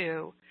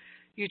into,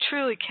 you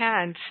truly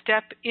can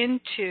step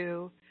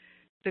into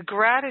the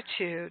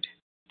gratitude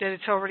that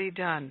it's already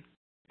done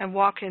and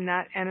walk in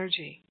that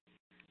energy.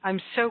 I'm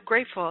so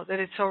grateful that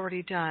it's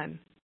already done.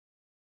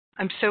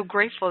 I'm so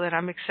grateful that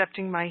I'm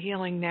accepting my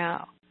healing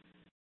now.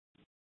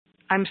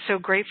 I'm so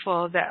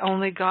grateful that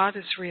only God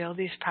is real.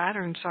 These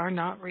patterns are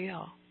not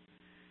real.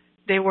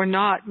 They were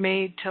not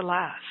made to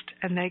last,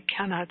 and they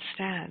cannot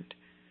stand.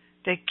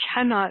 They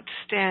cannot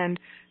stand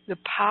the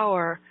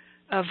power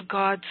of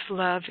God's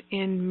love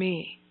in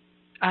me.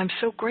 I'm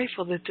so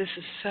grateful that this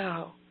is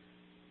so.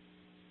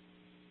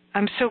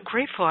 I'm so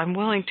grateful I'm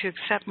willing to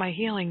accept my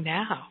healing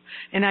now,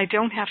 and I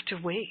don't have to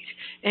wait,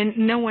 and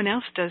no one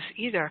else does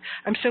either.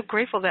 I'm so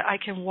grateful that I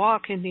can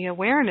walk in the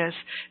awareness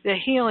that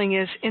healing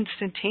is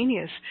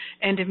instantaneous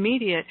and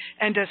immediate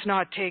and does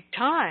not take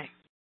time.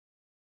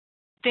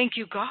 Thank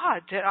you,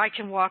 God, that I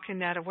can walk in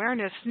that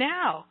awareness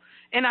now,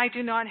 and I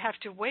do not have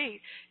to wait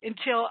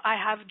until I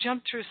have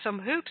jumped through some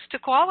hoops to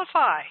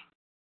qualify.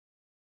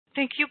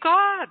 Thank you,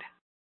 God.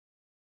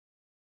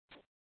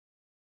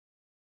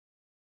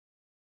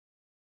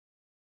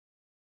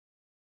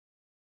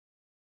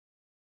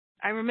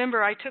 I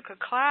remember I took a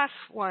class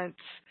once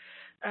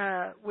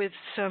with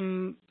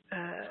some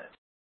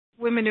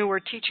women who were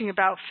teaching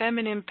about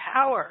feminine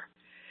power.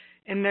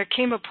 And there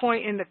came a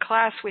point in the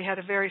class, we had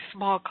a very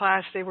small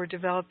class, they were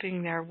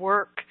developing their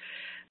work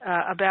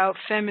about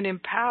feminine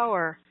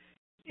power.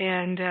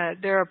 And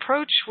their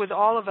approach with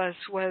all of us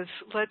was,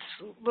 let's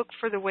look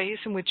for the ways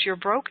in which you're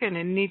broken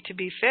and need to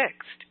be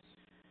fixed.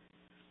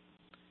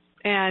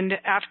 And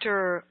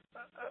after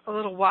a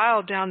little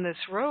while down this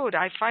road,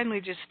 I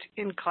finally just,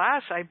 in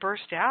class, I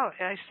burst out.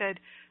 I said,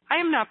 I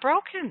am not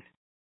broken.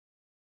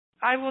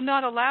 I will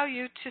not allow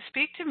you to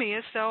speak to me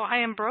as though I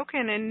am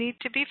broken and need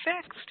to be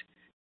fixed.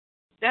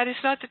 That is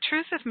not the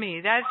truth of me.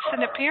 That's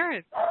an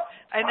appearance.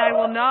 And I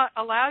will not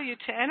allow you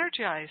to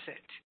energize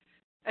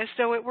it as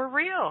though it were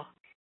real.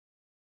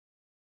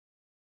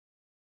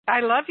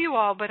 I love you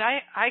all, but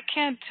I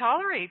can't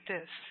tolerate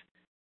this.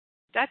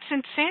 That's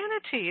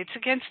insanity. It's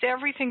against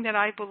everything that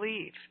I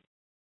believe.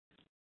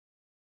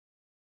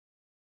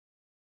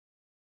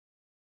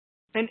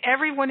 And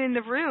everyone in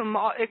the room,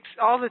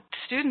 all the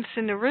students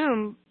in the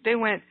room, they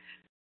went,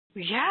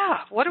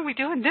 yeah, what are we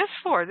doing this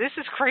for? This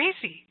is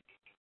crazy.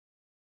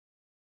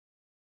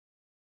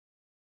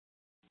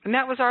 And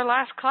that was our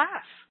last class.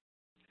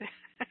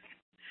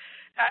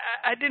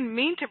 I didn't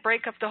mean to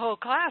break up the whole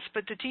class,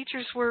 but the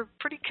teachers were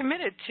pretty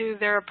committed to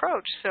their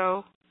approach,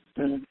 so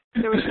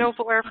there was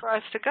nowhere for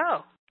us to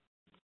go.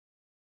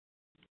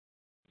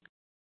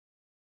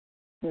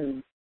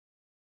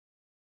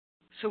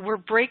 So we're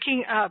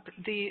breaking up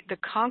the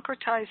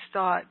concretized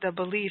thought, the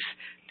belief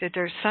that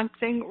there's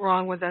something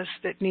wrong with us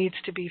that needs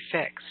to be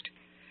fixed.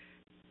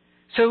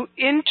 So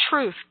in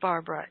truth,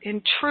 Barbara,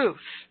 in truth,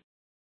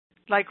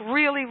 like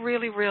really,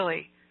 really,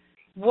 really,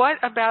 what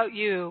about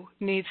you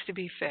needs to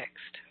be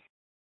fixed?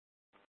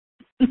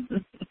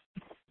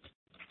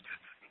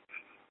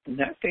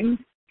 Nothing.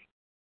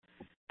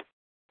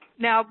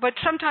 Now, but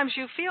sometimes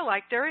you feel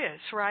like there is,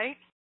 right?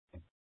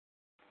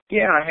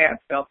 Yeah, I have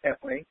felt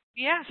that way.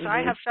 Yes,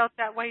 I have felt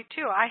that way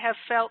too. I have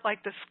felt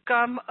like the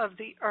scum of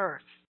the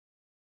earth.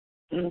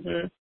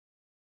 Mhm.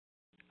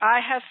 I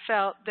have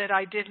felt that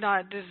I did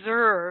not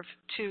deserve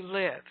to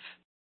live.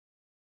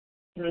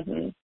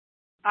 Mhm.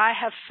 I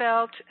have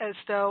felt as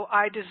though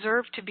I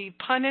deserve to be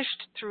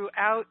punished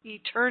throughout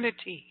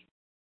eternity.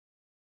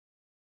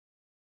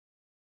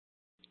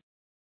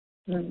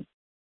 Mhm.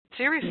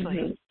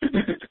 Seriously.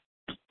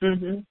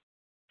 Mhm.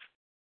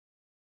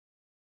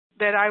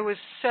 That I was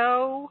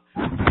so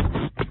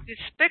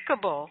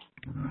despicable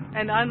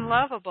and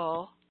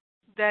unlovable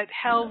that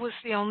hell was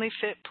the only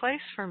fit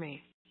place for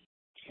me.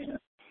 Yeah.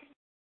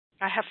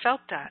 I have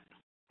felt that.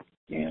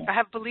 Yeah. I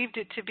have believed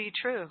it to be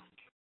true.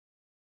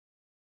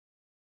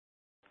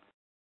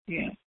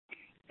 Yeah.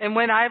 And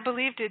when I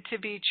believed it to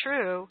be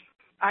true,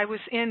 I was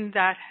in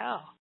that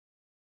hell.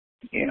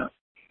 Yeah.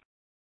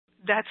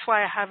 That's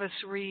why I have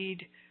us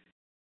read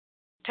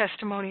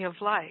Testimony of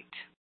Light.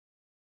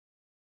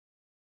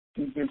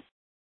 Mhm.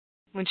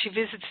 When she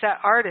visits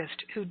that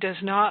artist who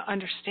does not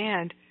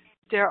understand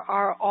there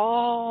are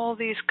all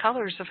these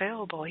colors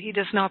available, he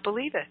does not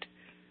believe it.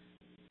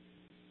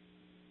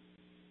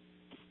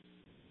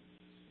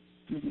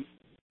 Mhm.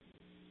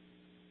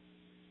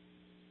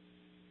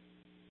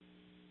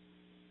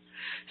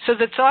 So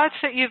the thoughts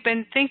that you've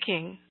been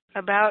thinking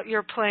about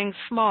your playing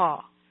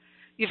small,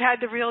 you've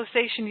had the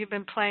realization you've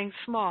been playing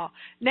small.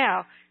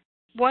 Now,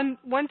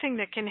 one thing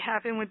that can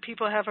happen when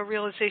people have a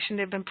realization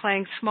they've been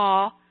playing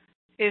small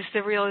is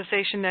the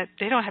realization that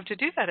they don't have to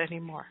do that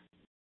anymore.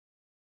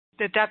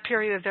 That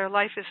period of their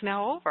life is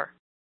now over.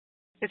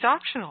 It's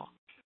optional.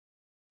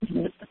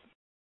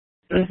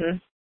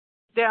 Mhm.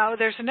 Now,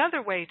 there's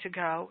another way to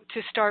go,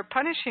 to start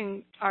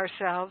punishing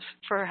ourselves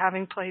for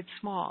having played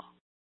small.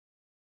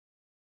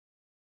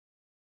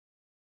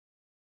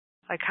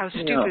 Like, how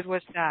stupid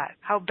was that?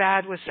 How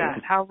bad was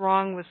that? How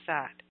wrong was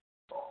that?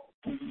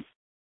 Mhm.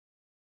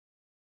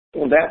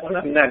 Well, that one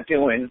I'm not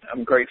doing,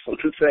 I'm grateful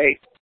to say.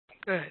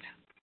 Good.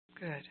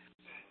 Good.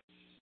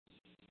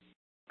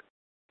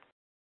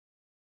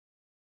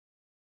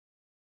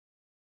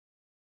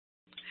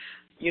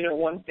 You know,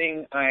 one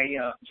thing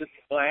I just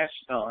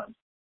flashed on.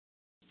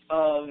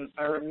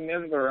 I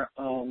remember,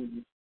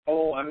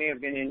 I may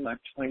have been in my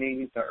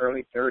 20s or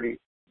early 30s,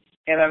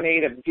 and I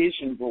made a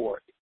vision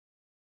board.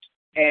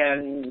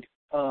 And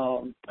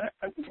I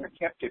think I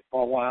kept it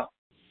for a while.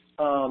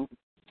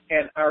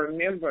 And I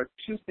remember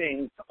two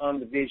things on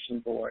the vision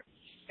board,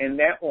 and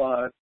that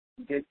was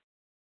this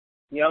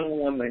young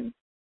woman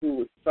who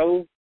was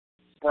so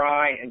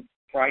spry and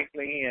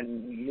sprightly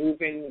and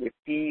moving with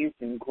ease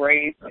and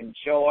grace and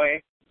joy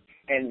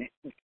and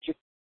just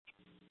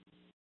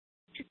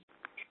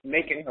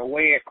making her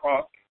way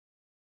across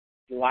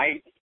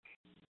life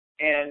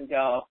and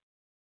a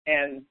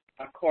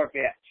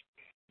Corvette.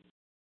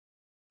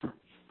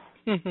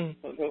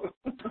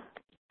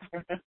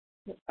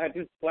 I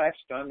just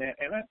flashed on that,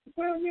 and I said,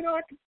 well, you know,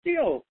 I could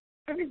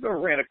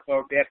go rent a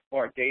Corvette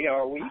for a day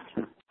or a week.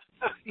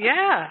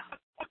 Yeah.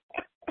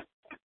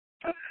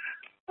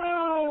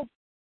 Oh,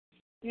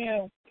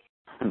 yeah.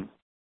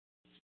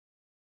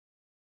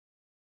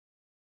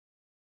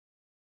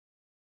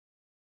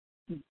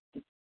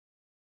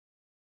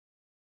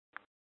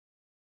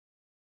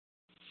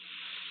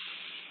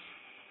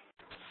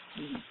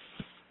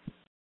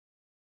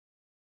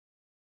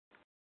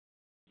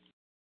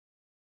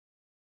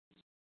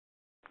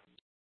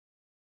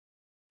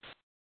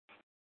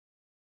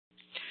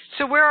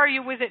 So where are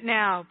you with it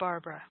now,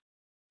 Barbara?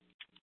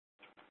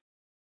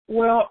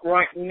 Well,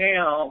 right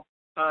now,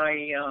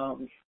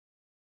 I'm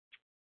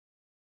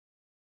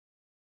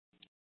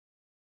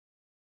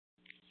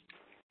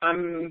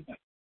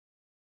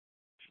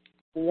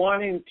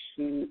wanting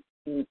to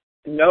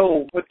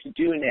know what to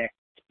do next.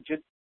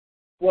 Just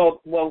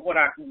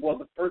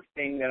the first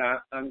thing that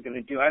I'm going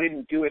to do. I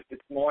didn't do it this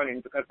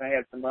morning because I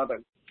had some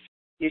other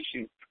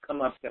issues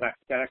come up that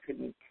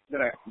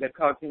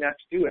caused me not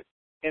to do it,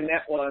 and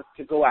that was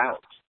to go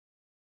out.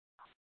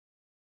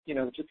 You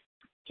know, just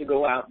to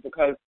go out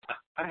because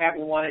I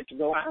haven't wanted to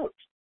go out.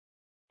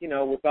 You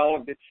know, with all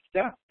of this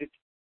stuff, this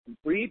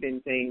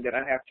breathing thing that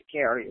I have to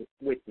carry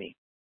with me.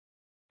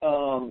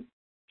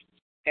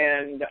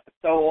 And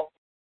so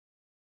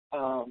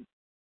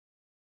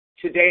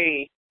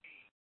today,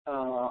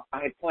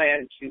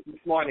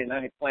 this morning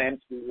I had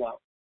planned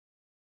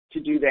to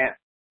do that.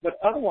 But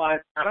otherwise,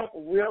 I don't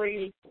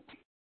really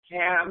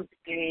have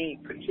any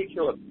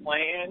particular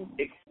plan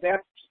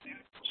except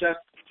just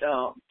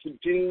to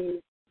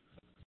do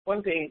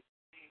one thing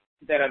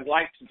that I'd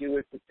like to do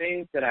is the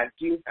things that I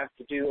do have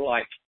to do,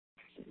 like,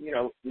 you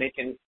know,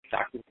 making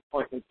doctor's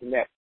appointments and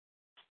that,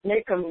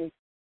 make them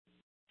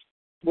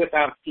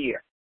without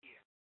fear.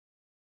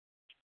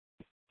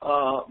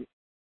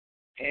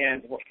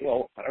 And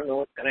well, I don't know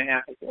what's going to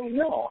happen. Well,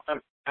 no,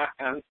 I'm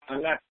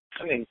not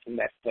coming from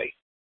that place.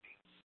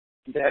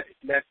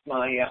 That's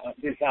my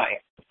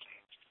desire,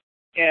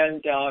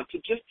 and to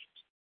just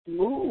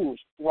move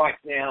right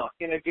now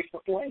in a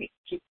different way,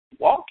 just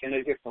walk in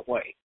a different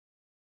way,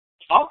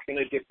 talk in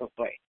a different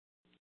way.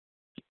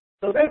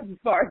 So that's as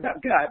far as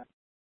I've got.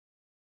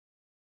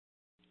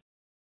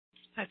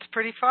 That's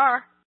pretty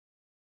far.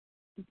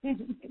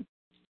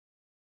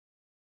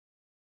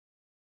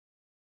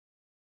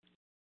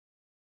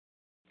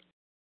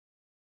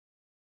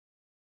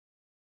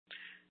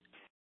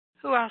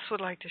 Who else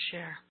would like to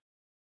share?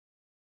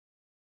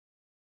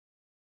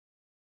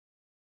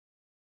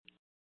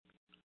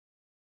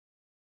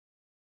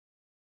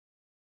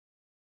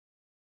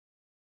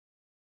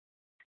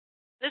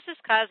 This is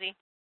Kazi.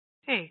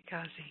 Hey,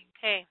 Kazi.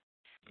 Hey.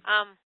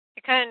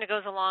 It kind of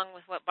goes along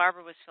with what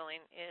Barbara was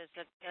feeling, is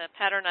that the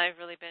pattern I've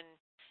really been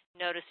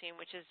noticing,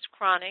 which is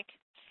chronic,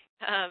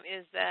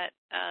 is that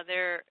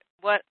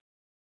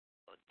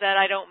that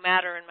I don't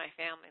matter in my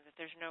family, that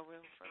there's no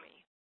room for me.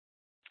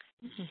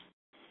 Mm-hmm.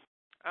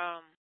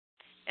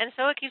 And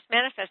so it keeps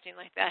manifesting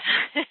like that.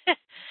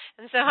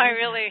 And so I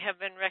really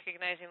have been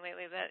recognizing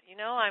lately that,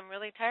 I'm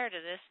really tired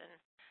of this, and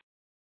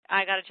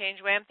I got to change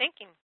the way I'm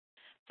thinking.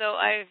 So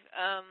I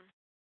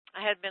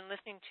had been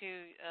listening to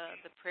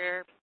the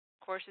prayer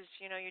courses,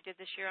 you did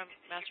this year on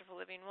Masterful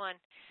Living 1.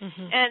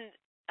 Mm-hmm. And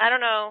I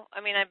don't know,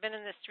 I've been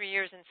in this 3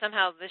 years, and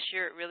somehow this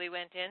year it really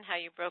went in, how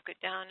you broke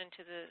it down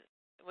into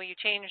you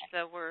changed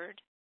the word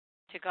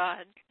to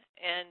God,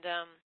 and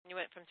you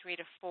went from 3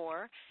 to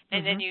 4,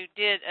 and then you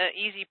did an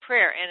easy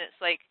prayer, and it's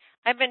like,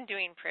 I've been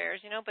doing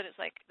prayers, but it's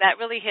like, that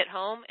really hit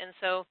home, and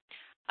so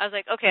I was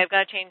like, okay, I've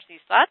got to change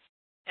these thoughts,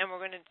 and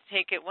we're going to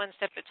take it one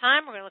step at a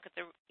time. We're going to look at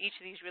each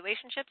of these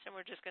relationships, and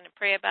we're just going to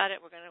pray about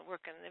it. We're going to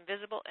work on the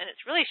invisible, and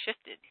it's really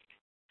shifted.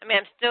 I'm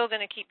still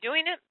going to keep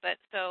doing it, but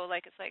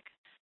it's like,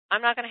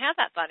 I'm not going to have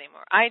that thought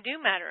anymore. I do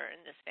matter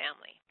in this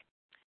family.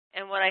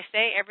 And what I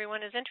say, everyone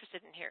is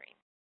interested in hearing.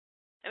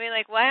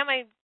 Why am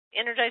I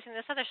energizing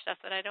this other stuff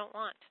that I don't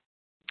want?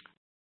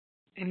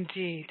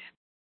 Indeed.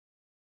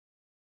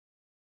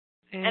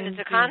 And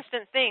it's a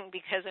constant thing,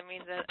 because, I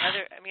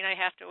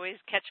have to always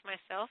catch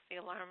myself.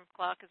 The alarm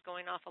clock is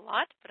going off a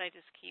lot, but I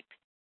just keep,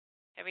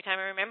 every time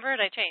I remember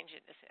it, I change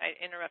it. I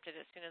interrupt it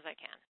as soon as I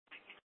can.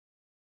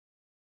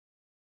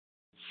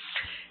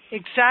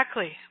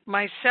 Exactly.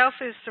 Myself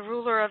is the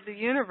ruler of the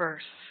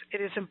universe.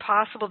 It is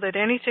impossible that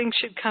anything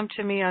should come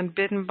to me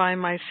unbidden by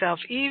myself.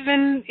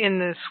 Even in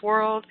this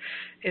world,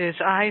 it is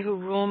I who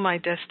rule my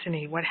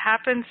destiny. What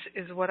happens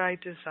is what I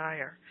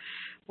desire.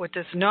 What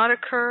does not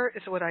occur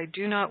is what I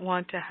do not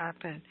want to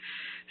happen.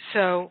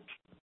 So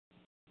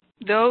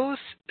those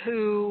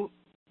who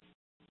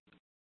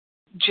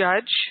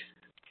judge,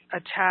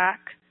 attack,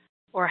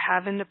 or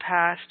have in the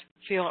past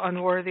feel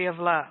unworthy of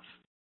love.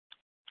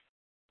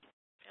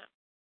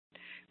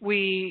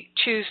 We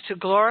choose to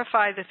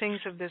glorify the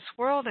things of this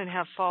world and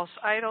have false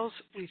idols.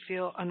 We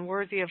feel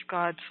unworthy of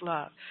God's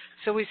love.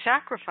 So we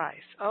sacrifice.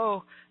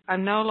 Oh,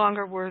 I'm no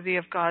longer worthy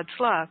of God's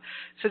love.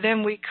 So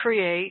then we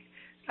create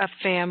a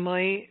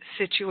family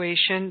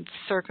situation,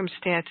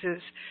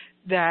 circumstances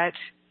that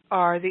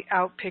are the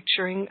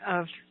outpicturing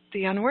of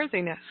the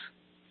unworthiness.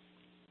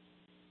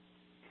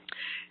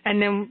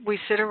 And then we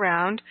sit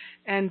around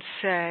and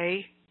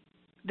say,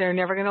 they're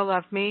never going to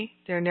love me.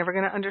 They're never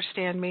going to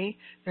understand me.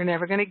 They're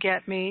never going to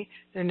get me.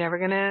 They're never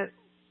going to,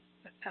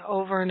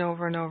 over and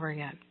over and over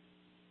again.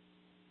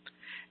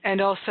 And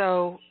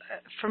also,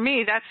 for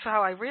me, that's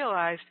how I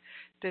realized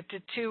that the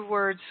two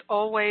words,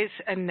 always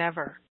and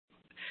never.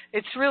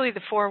 It's really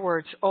the 4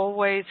 words,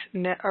 always,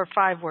 or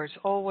 5 words,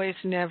 always,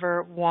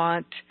 never,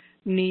 want,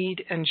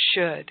 need, and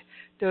should.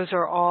 Those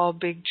are all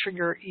big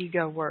trigger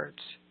ego words.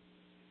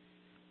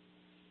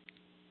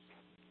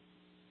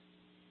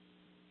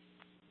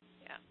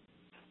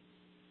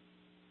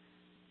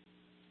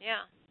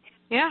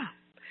 Yeah.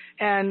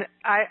 And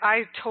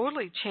I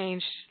totally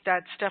changed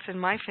that stuff in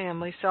my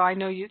family, so I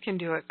know you can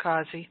do it,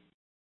 Kazi.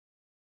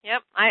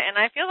 Yep.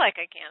 I feel like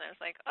I can. I was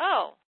like,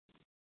 oh,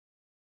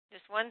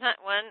 just one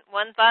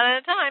thought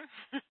at a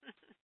time.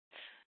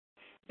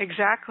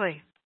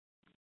 Exactly.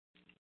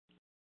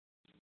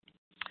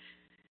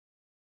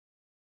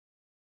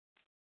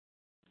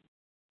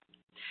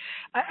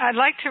 I'd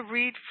like to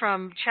read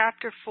from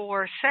Chapter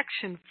 4,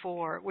 Section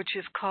 4, which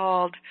is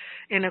called,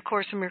 in A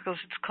Course in Miracles,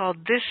 it's called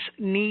This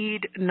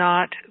Need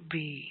Not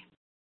Be.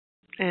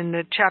 And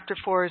the Chapter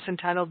 4 is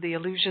entitled The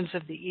Illusions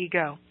of the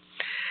Ego.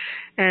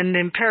 And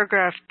in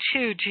paragraph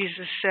 2,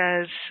 Jesus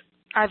says,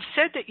 I've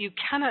said that you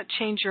cannot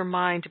change your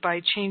mind by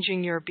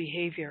changing your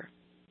behavior.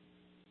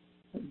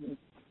 Mm-hmm.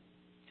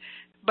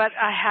 But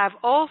I have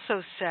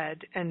also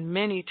said, and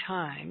many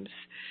times,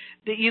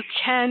 that you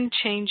can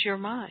change your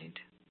mind.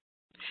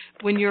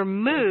 When your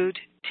mood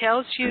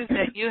tells you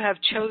that you have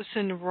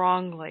chosen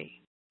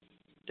wrongly,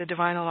 the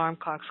divine alarm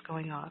clock's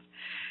going off,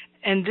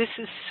 and this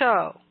is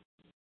so.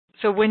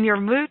 So when your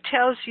mood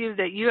tells you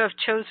that you have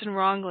chosen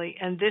wrongly,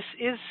 and this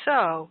is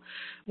so,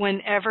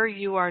 whenever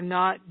you are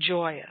not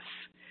joyous,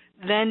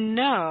 then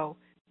know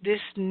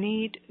this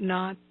need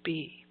not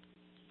be.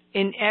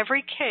 In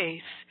every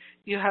case,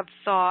 you have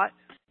thought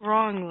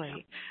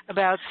wrongly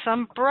about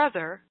some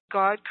brother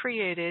God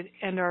created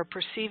and are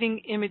perceiving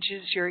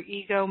images your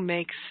ego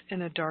makes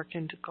in a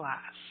darkened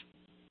glass.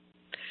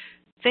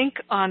 Think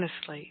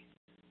honestly.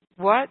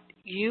 What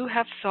you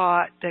have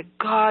thought that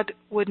God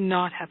would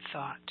not have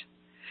thought,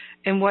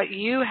 and what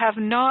you have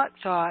not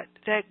thought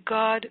that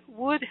God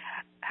would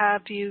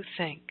have you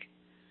think.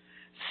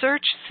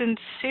 Search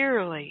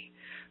sincerely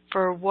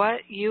for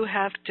what you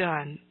have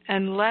done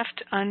and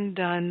left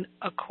undone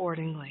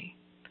accordingly,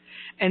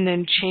 and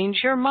then change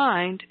your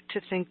mind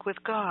to think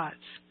with God's.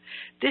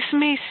 This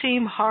may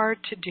seem hard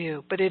to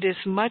do, but it is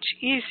much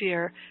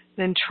easier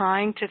than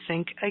trying to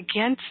think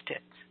against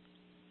it.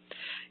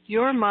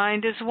 Your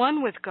mind is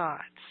one with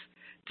God's.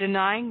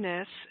 Denying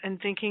this and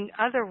thinking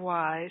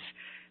otherwise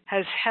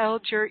has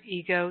held your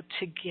ego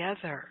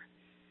together,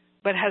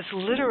 but has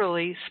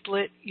literally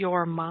split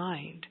your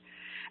mind.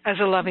 As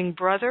a loving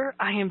brother,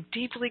 I am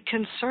deeply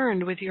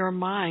concerned with your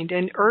mind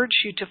and urge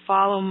you to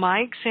follow my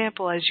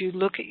example as you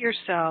look at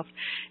yourself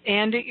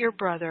and at your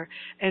brother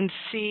and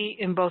see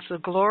in both the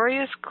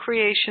glorious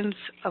creations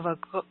of a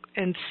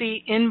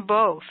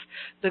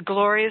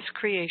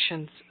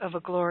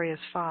glorious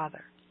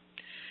Father.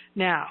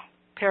 Now,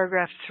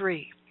 paragraph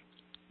 3.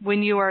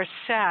 When you are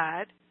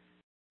sad,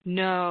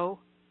 know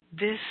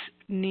this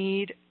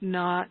need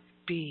not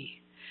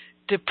be.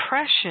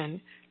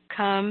 Depression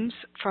comes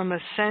from a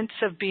sense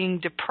of being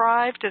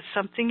deprived of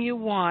something you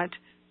want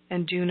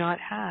and do not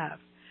have.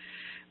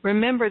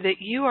 Remember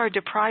that you are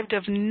deprived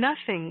of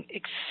nothing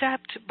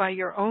except by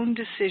your own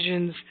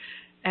decisions,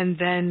 and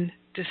then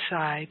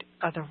decide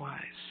otherwise.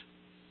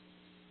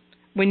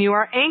 When you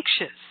are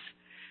anxious,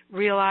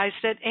 realize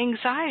that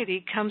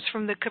anxiety comes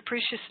from the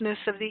capriciousness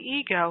of the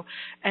ego,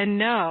 and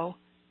know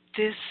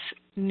this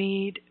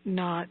need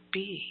not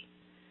be.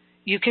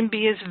 You can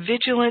be as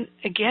vigilant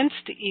against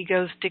the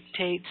ego's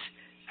dictates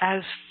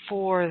as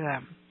for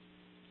them.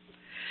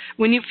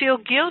 When you feel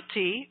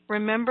guilty,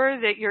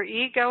 remember that your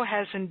ego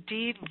has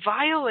indeed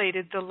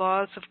violated the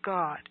laws of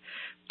God,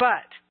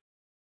 but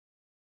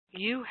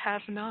you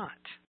have not.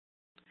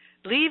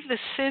 Leave the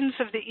sins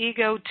of the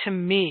ego to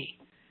me.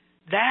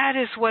 That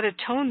is what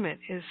atonement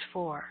is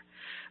for.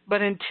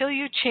 But until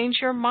you change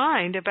your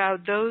mind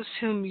about those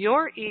whom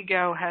your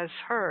ego has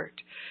hurt,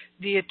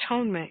 the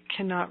atonement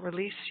cannot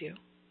release you.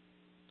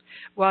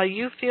 While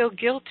you feel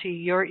guilty,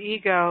 your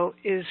ego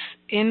is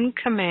in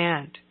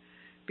command,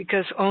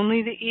 because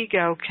only the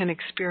ego can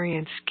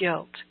experience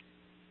guilt.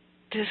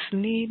 This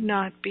need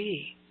not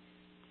be.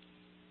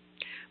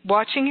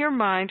 Watching your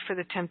mind for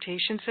the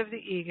temptations of the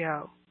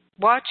ego.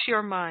 Watch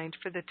your mind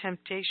for the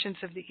temptations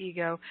of the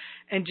ego,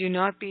 and do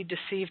not be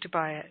deceived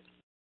by it.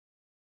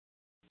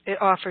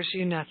 It offers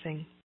you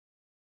nothing.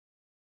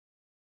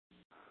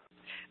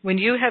 When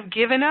you have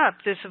given up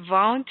this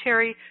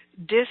voluntary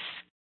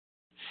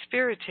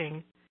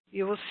dispiriting,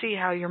 you will see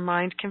how your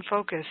mind can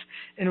focus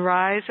and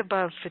rise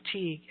above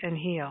fatigue and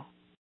heal.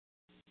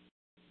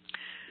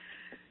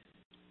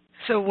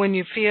 So when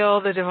you feel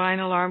the divine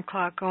alarm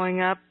clock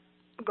going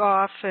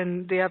off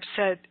and the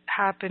upset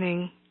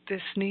happening,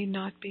 this need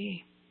not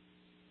be.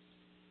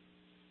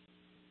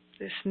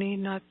 This need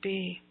not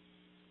be.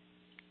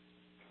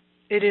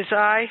 It is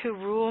I who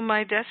rule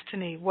my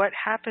destiny. What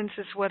happens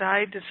is what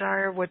I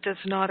desire. What does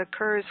not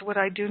occur is what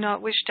I do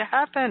not wish to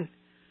happen.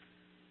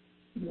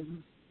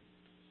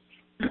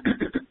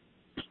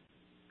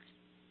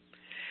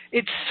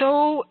 It's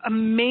so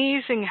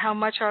amazing how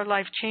much our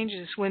life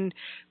changes when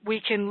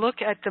we can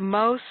look at the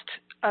most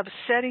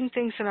upsetting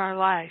things in our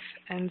life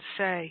and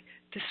say,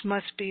 this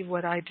must be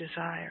what I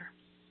desire.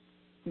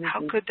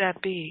 How could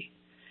that be?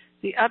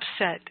 The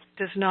upset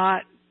does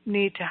not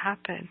need to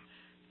happen.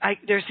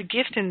 There's a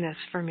gift in this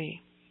for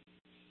me.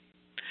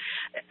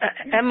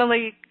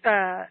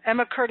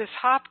 Emma Curtis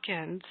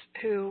Hopkins,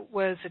 who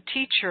was a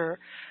teacher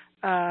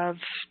of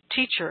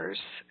teachers,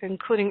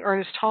 including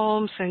Ernest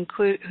Holmes,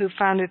 who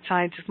founded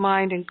Science of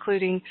Mind,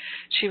 including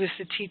she was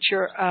the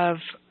teacher of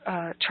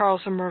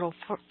Charles and Myrtle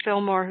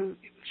Fillmore, who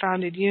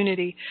founded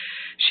Unity.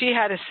 She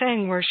had a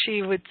saying where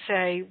she would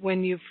say,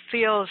 when you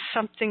feel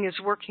something is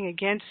working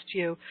against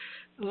you,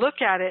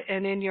 look at it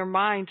and in your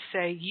mind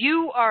say,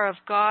 you are of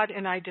God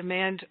and I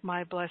demand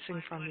my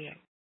blessing from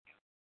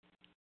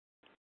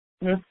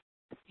you.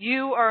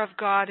 You are of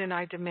God and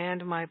I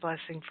demand my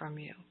blessing from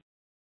you.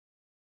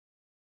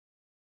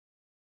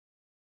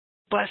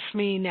 Bless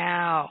me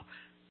now,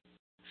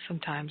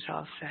 sometimes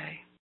I'll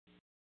say.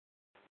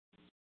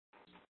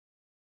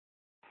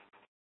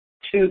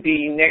 To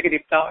the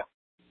negative thought?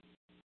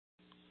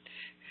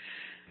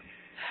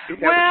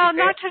 Well,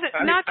 not to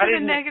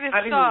the negative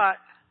thought.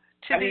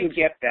 I didn't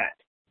get that.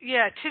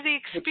 Yeah, to the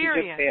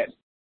experience.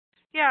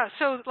 Yeah,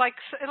 so like,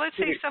 let's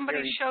say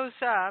somebody shows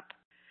up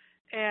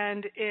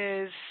and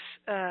is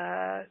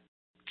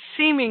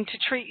seeming to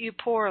treat you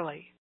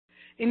poorly.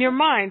 In your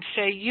mind,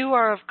 say, you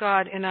are of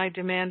God and I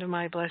demand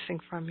my blessing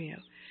from you.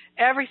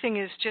 Everything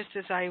is just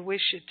as I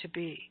wish it to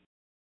be.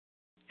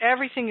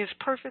 Everything is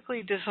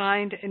perfectly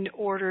designed and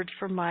ordered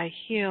for my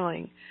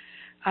healing.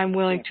 I'm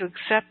willing to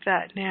accept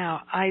that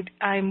now.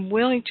 I'm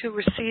willing to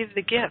receive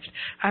the gift.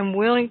 I'm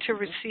willing to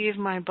receive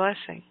my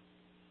blessing.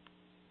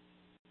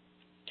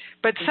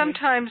 But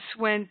sometimes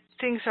when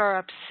things are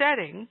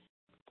upsetting,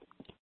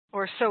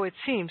 or so it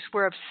seems.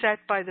 We're upset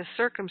by the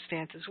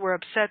circumstances. We're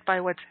upset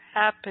by what's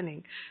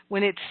happening.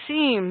 When it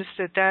seems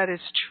that that is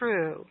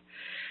true,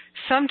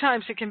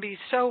 sometimes it can be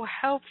so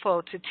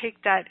helpful to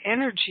take that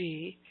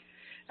energy.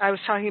 I was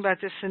talking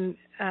about this in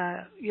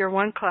year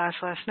one class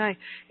last night.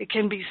 It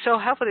can be so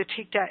helpful to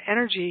take that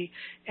energy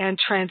and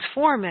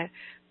transform it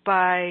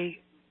by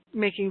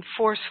making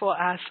forceful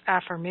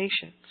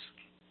affirmations.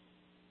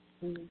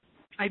 Mm-hmm.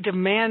 I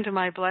demand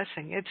my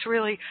blessing. It's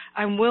really,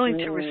 I'm willing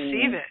to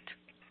receive it.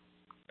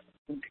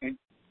 Okay.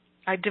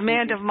 I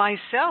demand of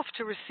myself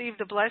to receive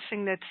the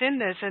blessing that's in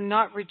this and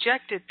not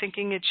reject it,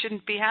 thinking it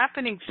shouldn't be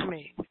happening to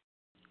me.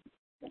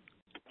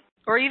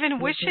 Or even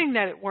wishing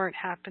that it weren't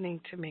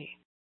happening to me.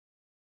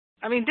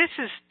 I mean, this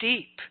is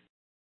deep.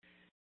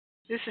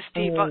 This is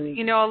deep.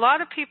 You know, a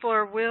lot of people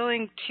are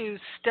willing to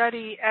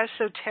study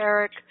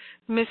esoteric,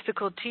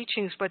 mystical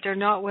teachings, but they're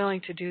not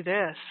willing to do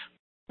this.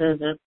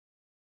 Mm-hmm.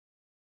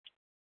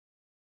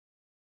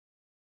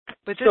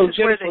 But this is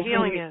where the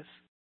healing is.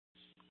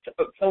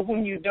 So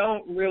when you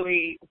don't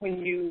really, when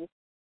you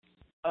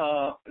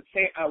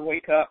say I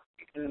wake up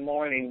in the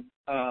morning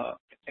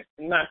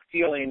not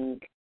feeling,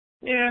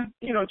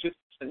 just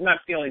not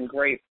feeling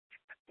great,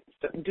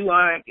 but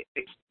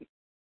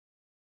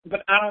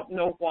I don't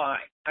know why.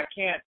 I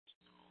can't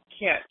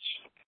catch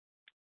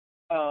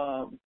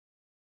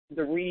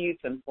the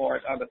reason for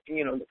it, or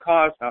the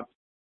cause of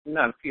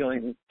not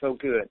feeling so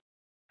good.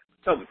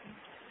 So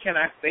can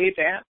I say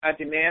that? I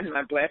demand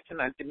my blessing.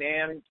 I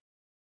demand.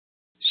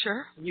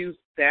 Sure. Use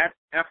that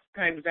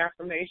kind of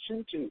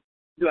affirmation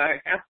do I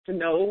have to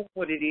know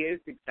what it is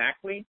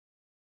exactly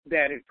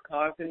that is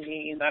causing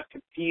me not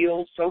to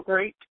feel so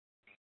great?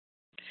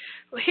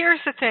 Well, here's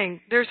the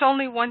thing. There's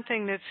only one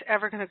thing that's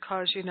ever going to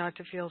cause you not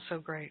to feel so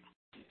great.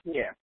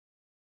 Yeah.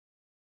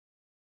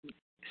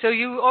 So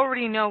you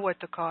already know what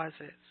the cause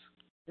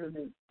is.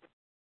 Mm-hmm.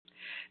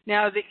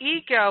 Now, the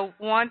ego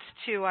wants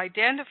to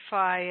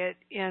identify it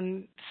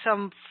in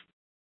some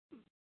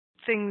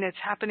thing that's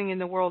happening in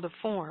the world of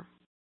form.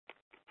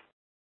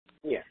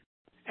 Yeah.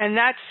 And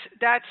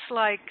that's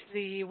like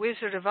the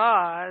Wizard of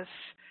Oz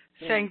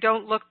saying,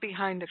 "Don't look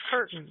behind the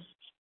curtain."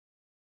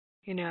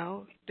 You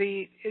know,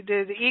 the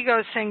ego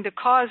is saying the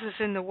cause is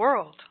in the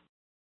world.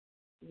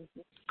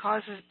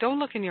 Don't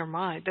look in your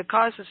mind. The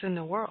cause is in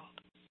the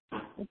world.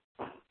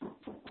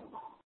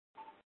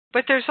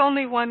 But there's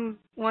only one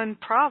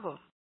problem.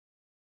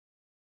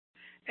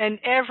 And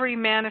every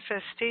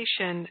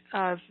manifestation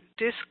of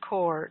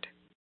discord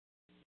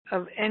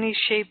of any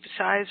shape,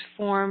 size,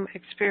 form,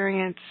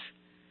 experience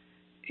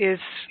is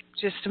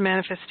just a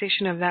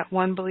manifestation of that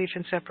one belief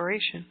in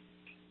separation.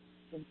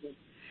 Mm-hmm.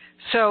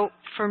 So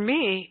for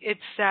me, it's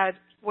that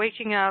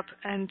waking up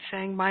and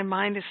saying, my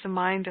mind is the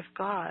mind of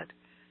God.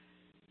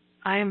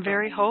 I am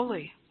very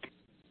holy.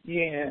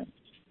 Yeah.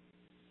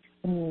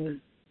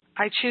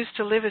 I choose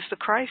to live as the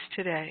Christ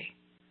today.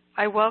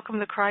 I welcome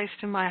the Christ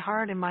in my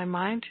heart and my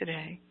mind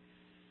today.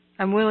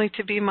 I'm willing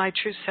to be my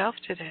true self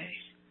today.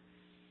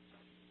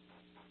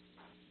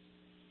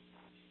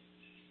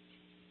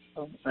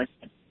 Oh,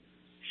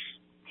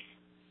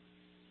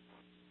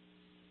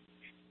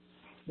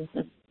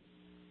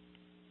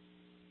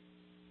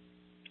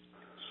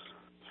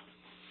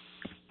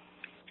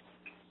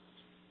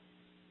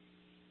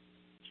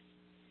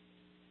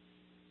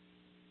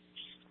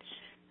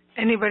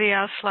 Anybody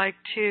else like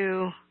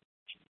to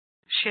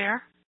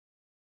share?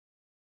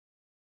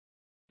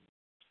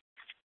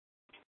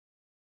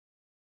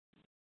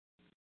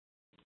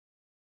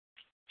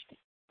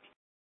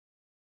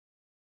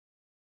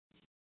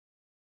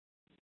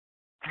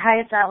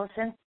 Hi, it's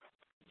Allison.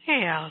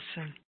 Hey,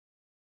 Allison.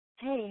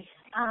 Hey,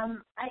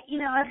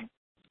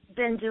 I've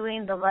been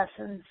doing the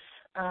lessons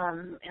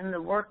in the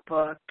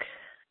workbook,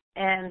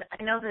 and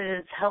I know that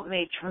it's helped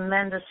me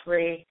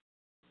tremendously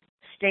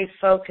stay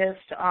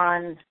focused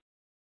on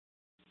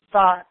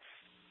thoughts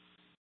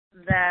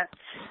that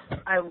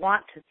I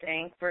want to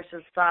think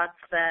versus thoughts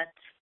that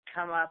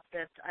come up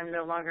that I'm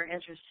no longer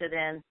interested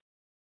in.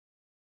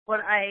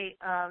 What I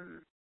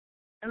am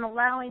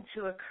allowing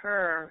to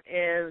occur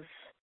is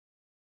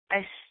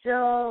I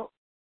still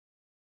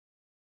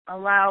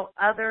allow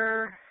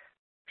other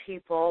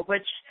people,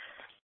 which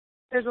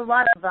there's a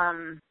lot of,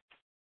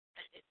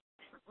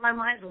 my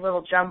mind's a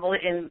little jumbled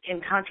in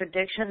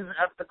contradictions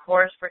of the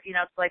course for,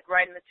 it's like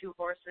riding the two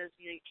horses,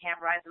 you can't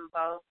ride them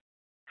both.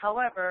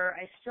 However,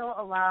 I still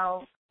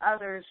allow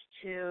others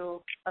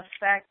to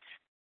affect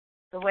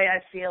the way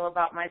I feel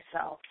about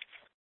myself.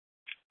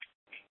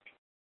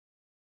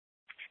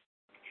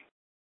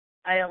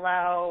 I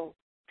allow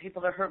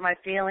people to hurt my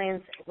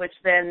feelings, which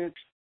then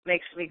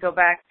makes me go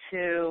back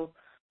to,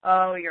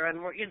 you're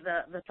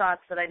the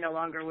thoughts that I no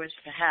longer wish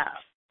to have.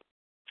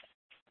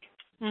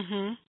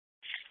 Mhm.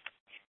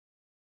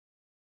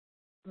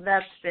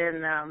 That's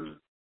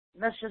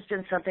just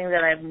been something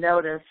that I've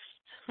noticed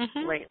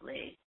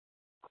lately.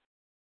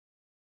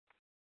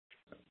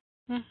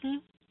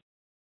 Mhm.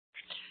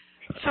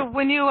 So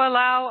when you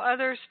allow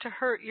others to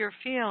hurt your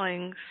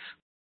feelings,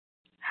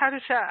 how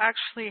does that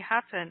actually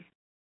happen?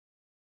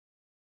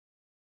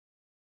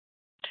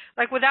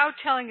 Like, without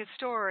telling a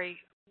story,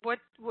 what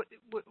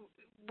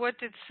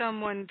did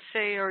someone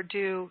say or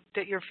do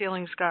that your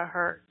feelings got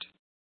hurt?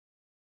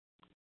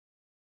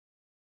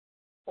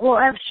 Well,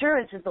 I'm sure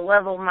it's at the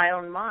level of my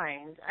own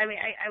mind. I mean,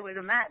 I would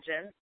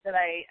imagine that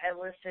I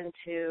listen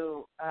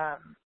to. I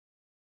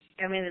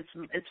mean,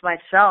 it's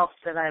myself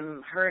that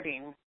I'm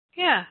hurting.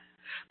 Yeah,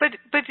 but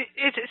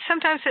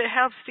sometimes it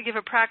helps to give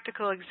a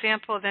practical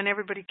example. Then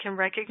everybody can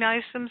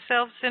recognize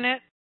themselves in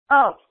it.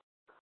 Oh,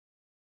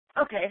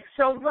 okay.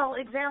 So, well,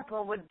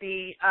 example would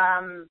be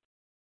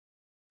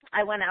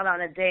I went out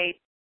on a date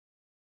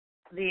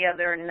the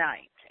other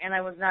night, and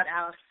I was not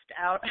asked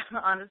out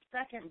on a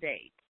second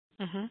date.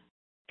 Mm-hmm.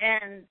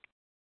 And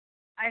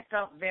I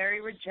felt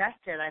very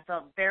rejected. I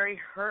felt very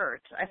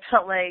hurt. I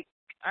felt like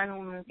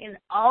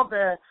all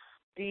the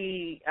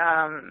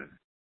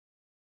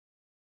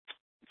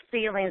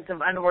feelings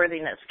of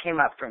unworthiness came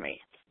up for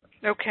me.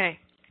 Okay.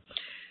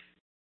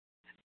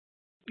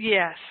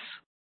 Yes.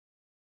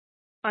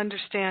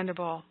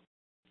 Understandable.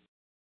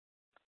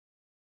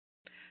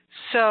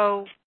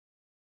 So,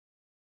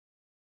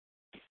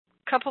 a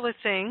couple of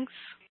things.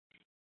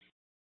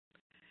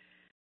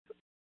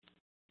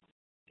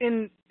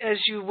 As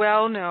you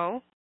well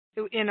know,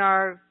 in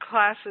our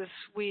classes,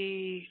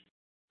 we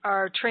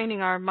are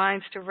training our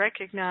minds to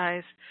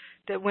recognize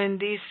that when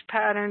these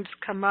patterns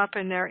come up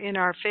and they're in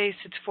our face,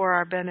 it's for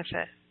our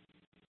benefit.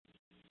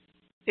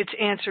 It's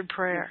answered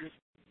prayer. Mm-hmm.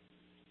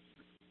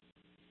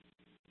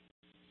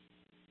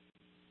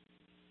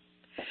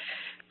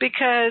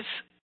 Because,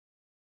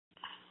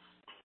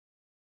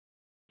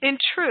 in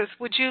truth,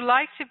 would you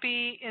like to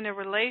be in a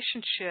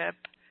relationship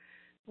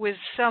with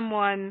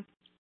someone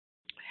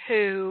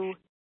who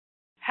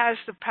has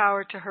the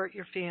power to hurt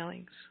your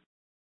feelings?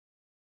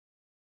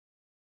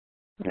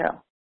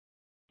 No.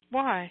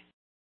 Why?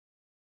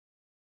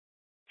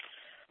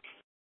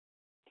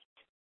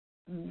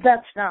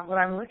 That's not what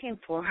I'm looking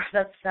for.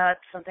 That's not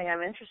something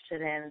I'm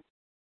interested in.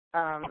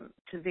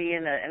 To be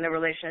in a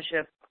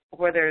relationship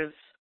where there's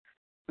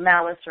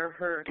malice or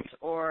hurt,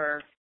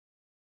 or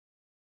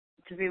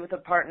to be with a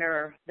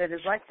partner that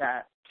is like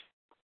that,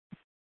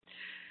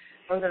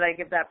 or that I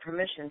give that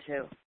permission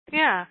to.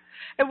 Yeah.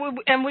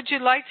 And would you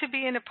like to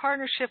be in a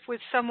partnership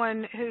with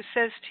someone who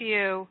says to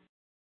you,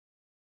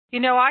 you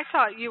know, I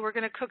thought you were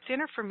going to cook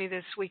dinner for me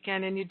this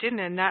weekend and you didn't,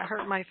 and that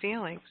hurt my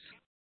feelings?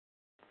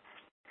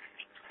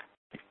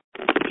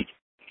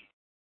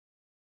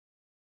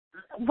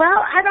 Well,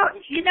 I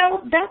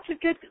don't,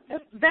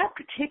 that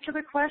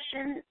particular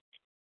question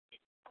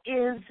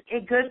is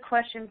a good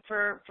question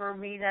for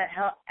me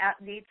to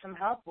need some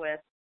help with.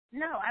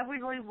 No, I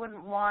really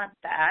wouldn't want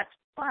that,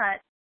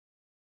 but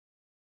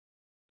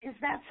is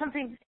that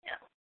something,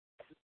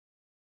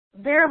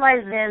 there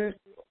lies in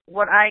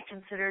what I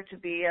consider to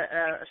be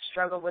a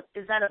struggle with.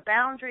 Is that a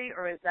boundary,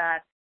 or is that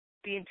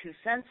being too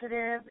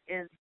sensitive?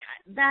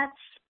 That's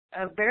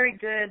a very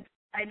good,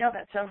 I know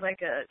that sounds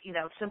like a,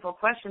 simple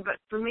question, but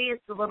for me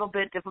it's a little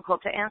bit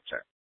difficult to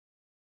answer.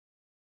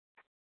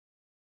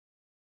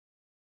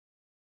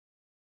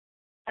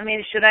 I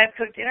mean, should I have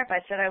cooked dinner? If I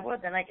said I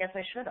would, then I guess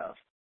I should have.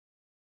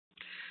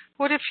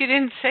 What if you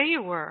didn't say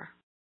you were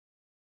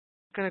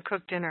going to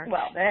cook dinner?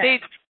 Well, then.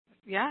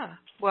 Yeah.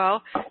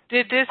 Well,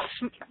 did this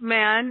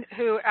man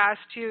who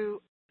asked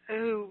you,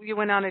 who you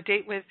went on a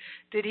date with,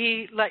 did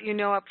he let you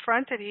know up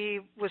front that he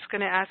was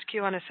going to ask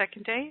you on a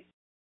second date?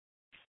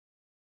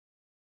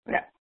 No.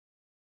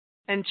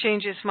 And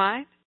change his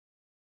mind?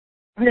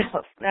 No.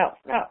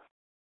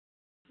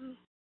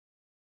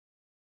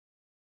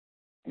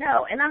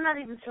 No, and I'm not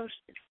even so.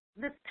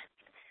 The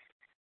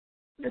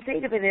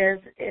thing of it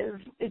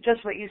is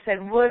just what you said.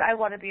 Would I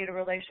want to be in a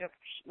relationship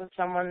with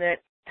someone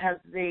that has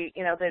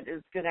that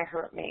is going to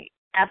hurt me?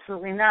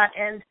 Absolutely not.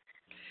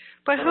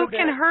 But who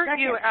can hurt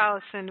you,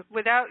 Allison,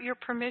 without your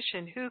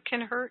permission? Who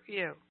can hurt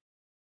you?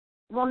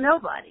 Well,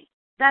 nobody.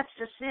 That's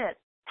just it.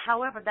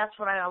 However, that's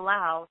what I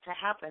allow to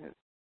happen,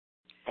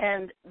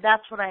 and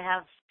that's what I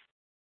have.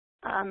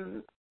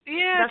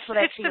 Yeah,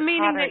 it's the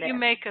meaning that you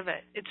make of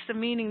it. It's the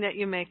meaning that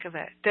you make of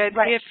it. That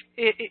right.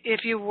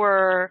 if you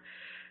were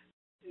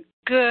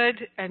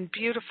good and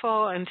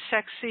beautiful and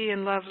sexy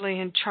and lovely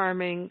and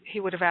charming, he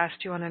would have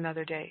asked you on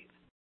another date.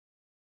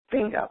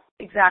 Bingo.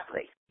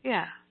 Exactly.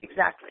 Yeah.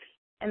 Exactly.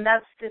 And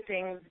that's the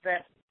things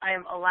that I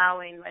am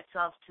allowing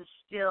myself to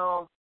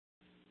still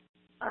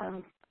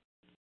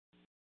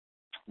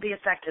be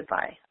affected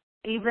by,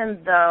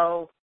 even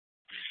though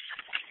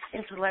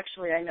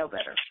intellectually I know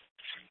better.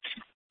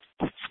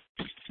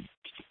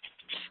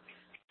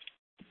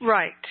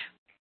 Right.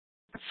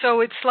 So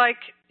it's like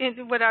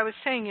what I was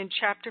saying in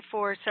Chapter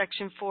 4,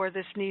 Section 4,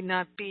 this need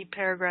not be,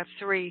 Paragraph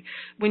 3.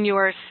 When you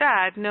are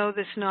sad, no,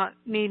 this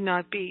need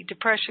not be.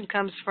 Depression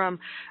comes from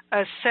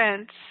a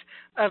sense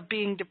of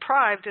being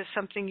deprived of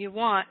something you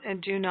want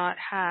and do not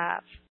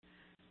have.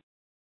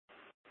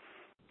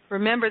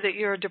 Remember that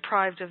you are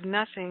deprived of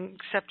nothing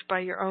except by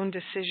your own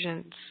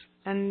decisions,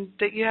 and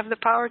that you have the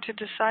power to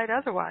decide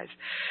otherwise.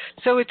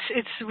 So it's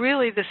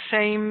really the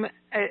same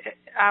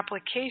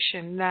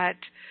application, that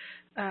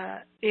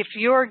if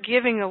you're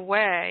giving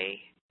away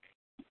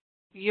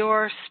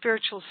your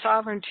spiritual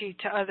sovereignty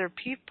to other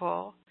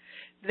people,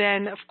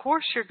 then of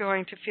course you're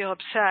going to feel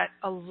upset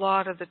a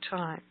lot of the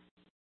time.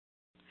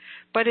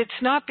 But it's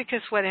not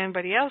because what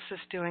anybody else is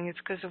doing, it's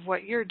because of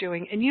what you're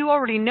doing. And you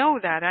already know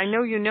that. I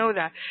know you know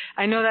that.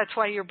 I know that's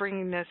why you're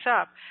bringing this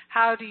up.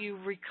 How do you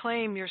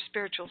reclaim your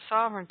spiritual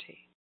sovereignty?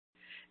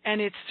 And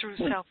it's through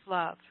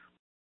self-love.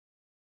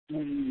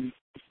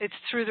 It's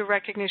through the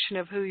recognition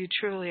of who you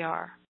truly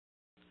are.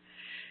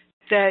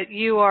 That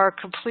you are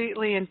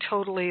completely and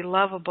totally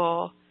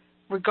lovable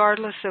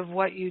regardless of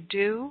what you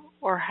do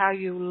or how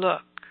you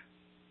look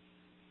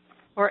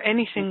or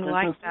anything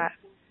like that.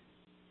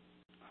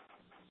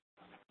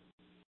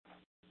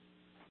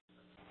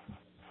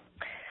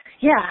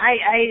 Yeah,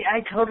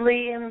 I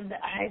totally am.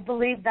 I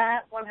believe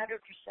that 100%.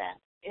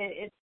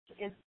 It's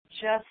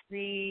just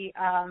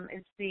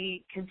it's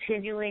the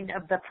continuing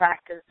of the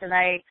practice, and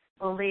I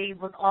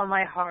believe with all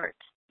my heart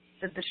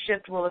that the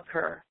shift will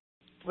occur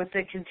with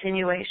the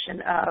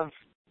continuation of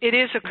it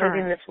is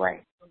occurring living this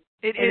way.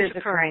 It is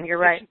occurring. You're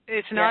right.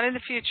 It's not in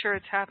the future.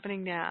 It's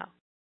happening now.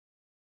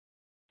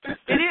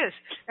 It is.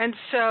 And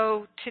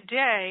so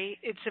today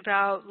it's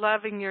about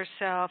loving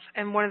yourself.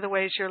 And one of the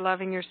ways you're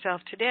loving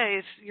yourself today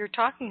is you're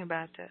talking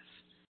about this.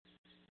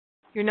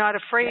 You're not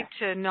afraid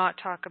to not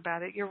talk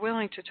about it. You're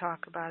willing to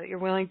talk about it. You're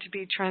willing to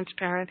be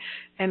transparent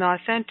and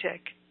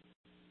authentic.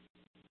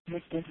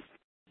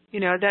 You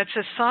know, that's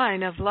a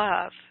sign of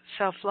love,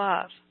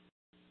 self-love.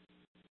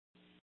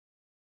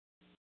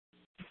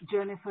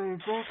 Jennifer, is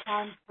there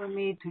time for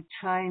me to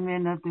chime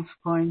in at this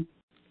point?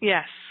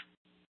 Yes.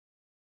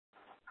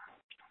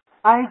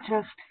 I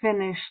just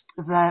finished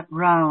that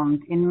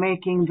round in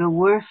making the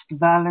worst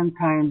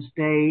Valentine's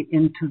Day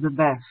into the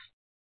best.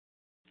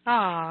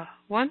 Ah,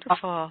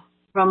 wonderful.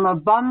 From a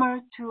bummer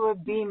to a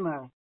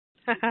beamer.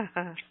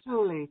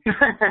 Truly.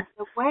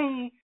 The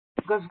way,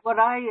 because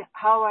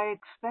how I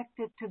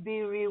expected to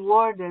be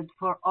rewarded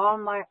for all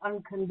my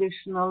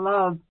unconditional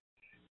love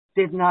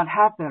did not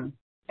happen.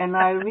 And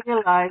I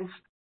realized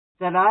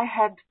that I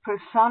had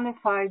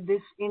personified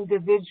this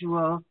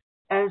individual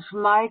as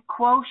my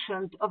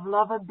quotient of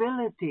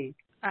lovability.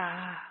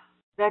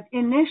 That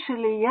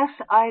initially, yes,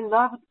 I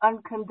loved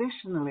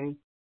unconditionally.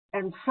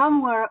 And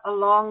somewhere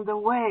along the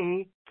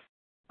way,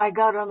 I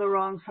got on the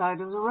wrong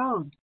side of the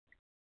road.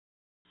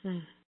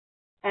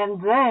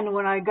 And then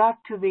when I got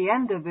to the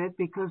end of it,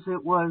 because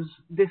it was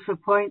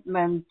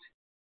disappointment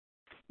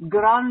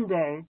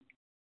grande,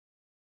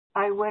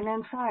 I went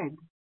inside.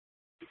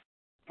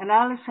 And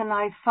Alice and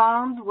I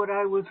found what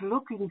I was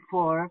looking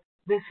for,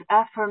 this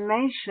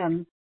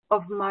affirmation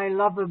of my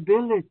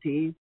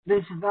lovability,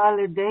 this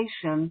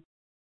validation,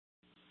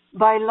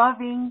 by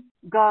loving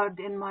God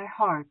in my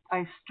heart.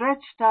 I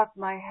stretched out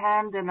my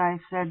hand and I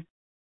said,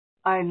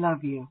 I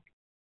love you.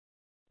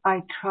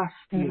 I trust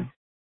you.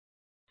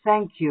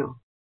 Thank you.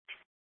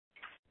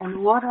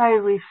 And what I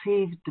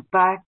received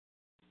back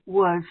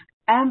was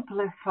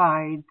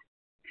amplified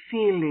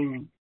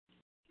feeling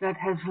that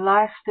has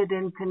lasted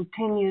and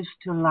continues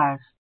to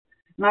last.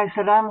 And I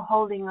said, I'm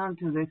holding on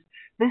to this.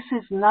 This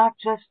is not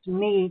just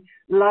me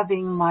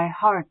loving my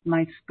heart,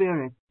 my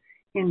spirit,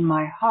 in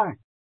my heart.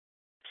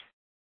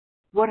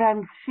 What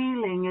I'm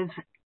feeling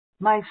is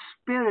my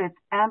spirit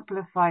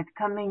amplified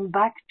coming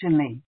back to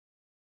me.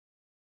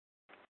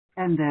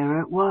 And there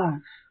it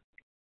was.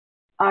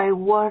 I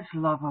was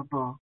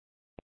lovable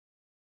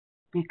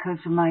because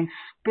my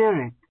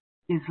spirit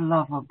is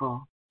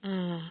lovable.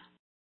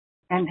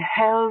 And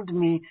held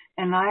me,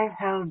 and I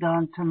held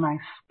on to my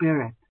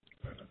spirit.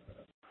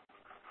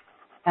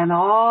 And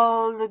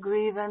all the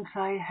grievance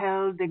I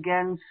held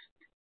against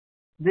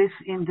this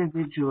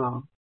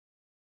individual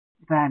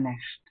vanished.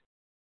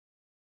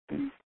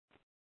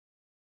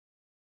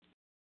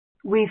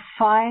 We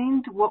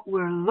find what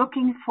we're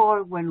looking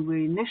for when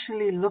we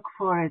initially look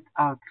for it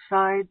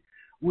outside.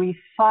 We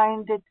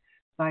find it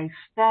by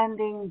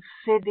standing,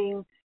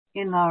 sitting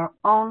in our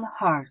own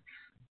hearts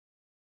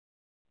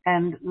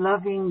and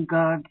loving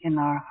God in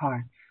our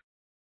hearts.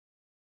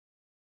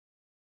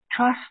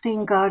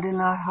 Trusting God in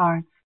our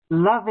hearts,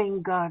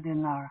 loving God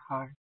in our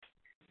hearts,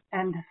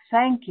 and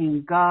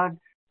thanking God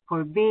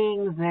for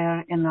being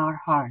there in our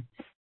hearts.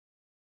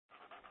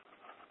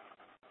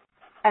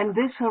 And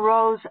this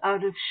arose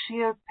out of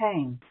sheer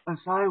pain as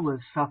I was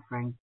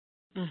suffering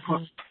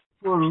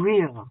for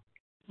real.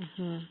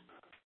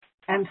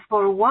 And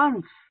for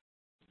once,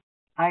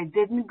 I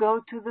didn't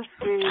go to the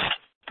fridge,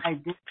 I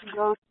didn't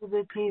go to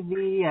the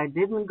TV, I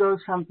didn't go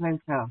someplace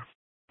else.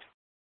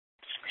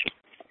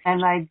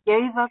 And I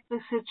gave up the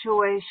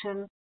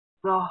situation,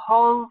 the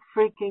whole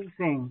freaking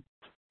thing.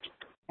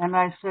 And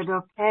I said,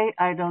 okay,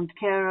 I don't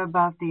care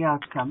about the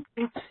outcome.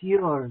 It's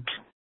yours.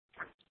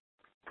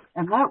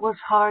 And that was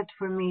hard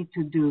for me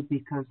to do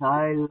because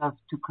I love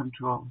to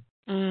control.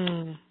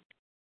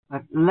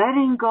 But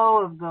letting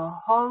go of the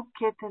whole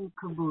kit and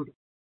caboodle.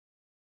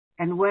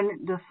 And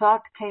when the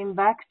thought came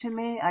back to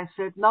me, I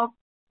said, nope,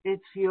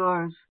 it's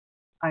yours.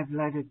 I've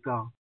let it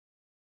go.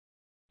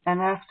 And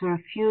after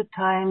a few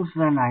times,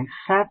 then I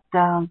sat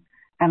down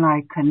and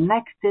I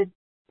connected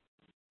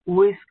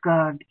with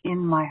God in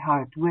my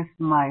heart, with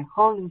my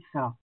holy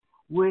self,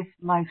 with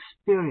my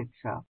spirit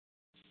self.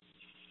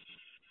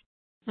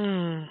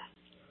 Mm.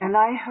 And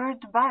I heard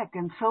back,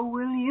 and so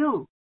will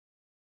you.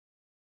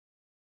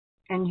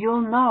 And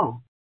you'll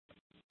know,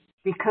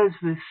 because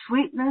the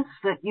sweetness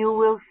that you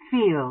will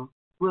feel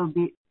will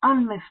be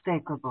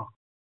unmistakable.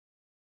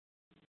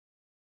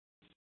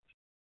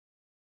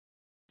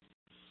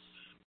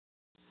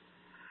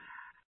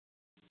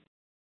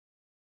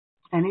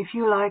 And if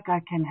you like,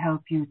 I can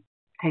help you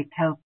take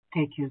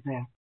you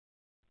there.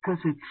 Because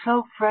it's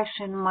so fresh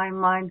in my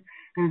mind,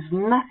 there's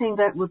nothing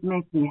that would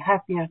make me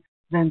happier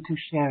than to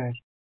share it.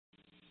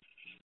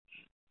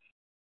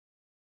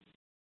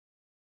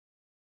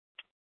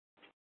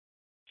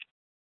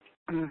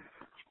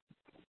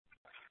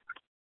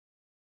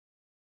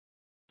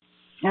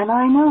 And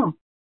I know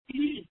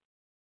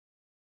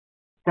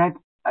that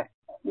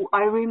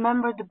I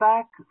remembered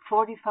back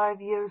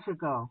 45 years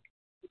ago,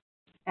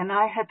 and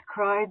I had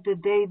cried the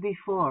day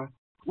before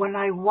when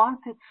I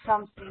wanted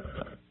something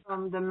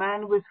from the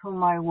man with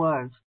whom I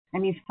was,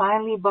 and he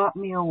finally bought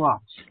me a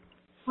watch.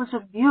 It was a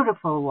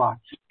beautiful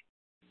watch.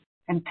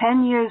 And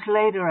 10 years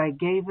later, I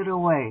gave it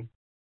away.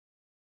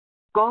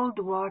 Gold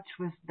watch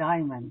with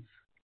diamonds.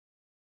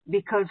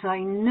 Because I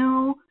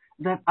knew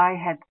that I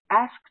had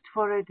asked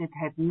for it. It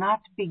had not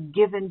been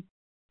given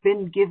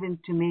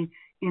to me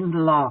in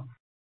love.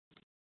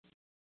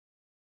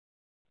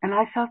 And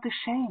I felt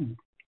ashamed.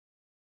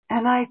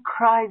 And I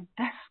cried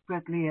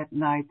desperately at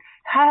night.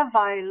 Have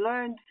I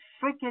learned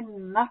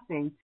freaking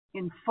nothing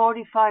in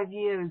 45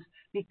 years?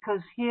 Because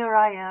here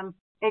I am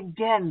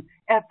again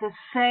at the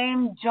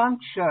same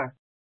juncture.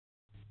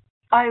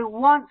 I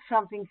want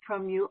something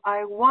from you.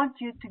 I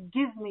want you to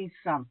give me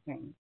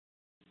something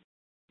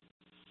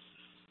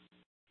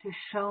to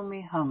show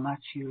me how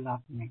much you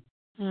love me.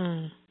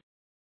 Mm.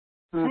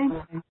 Same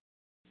place.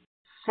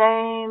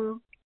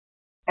 Same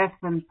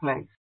effing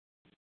place.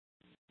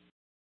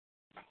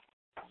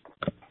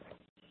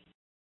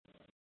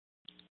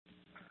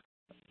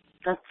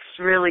 That's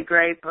really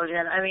great,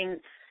 Bojan. I mean,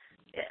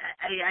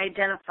 I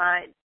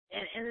identified,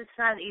 and it's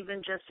not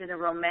even just in a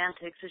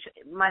romantic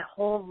situation. My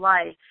whole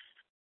life,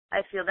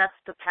 I feel that's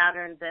the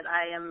pattern that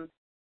I am,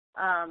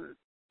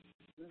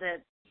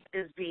 that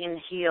is being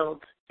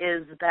healed,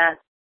 is that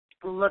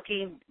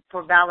looking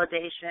for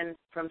validation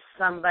from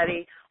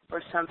somebody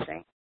or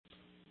something.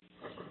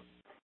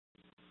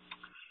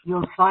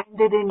 You'll find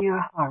it in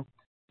your heart.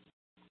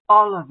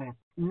 All of it.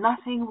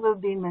 Nothing will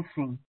be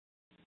missing.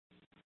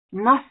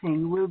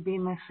 Nothing will be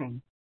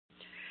missing.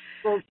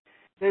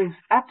 There's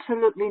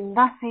absolutely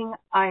nothing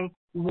I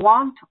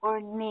want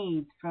or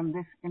need from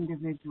this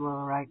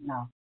individual right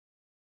now.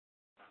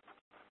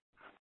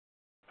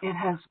 It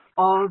has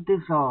all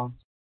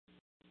dissolved.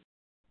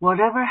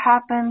 Whatever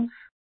happens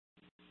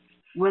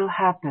will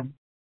happen.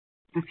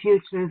 The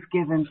future is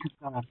given to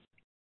God.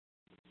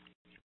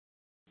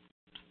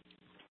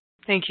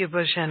 Thank you,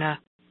 Bojana.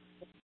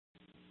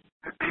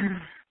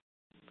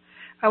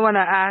 I want to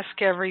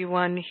ask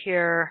everyone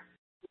here,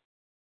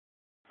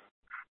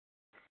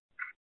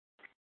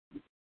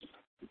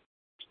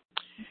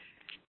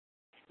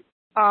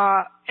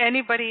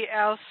 anybody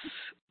else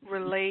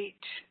relate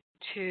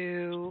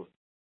to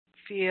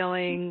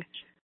feeling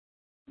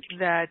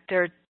that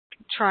they're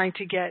trying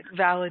to get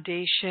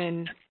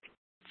validation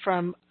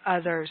from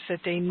others, that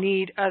they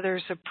need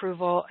others'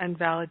 approval and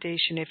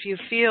validation? If you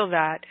feel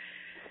that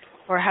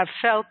or have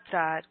felt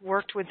that,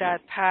 worked with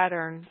that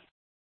pattern,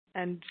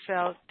 and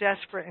felt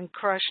desperate and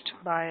crushed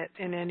by it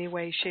in any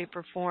way, shape,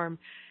 or form,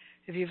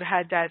 if you've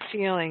had that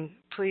feeling,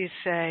 please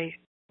say,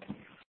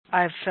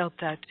 I've felt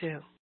that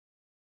too.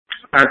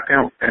 I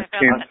felt that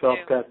too. I felt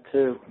that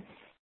too.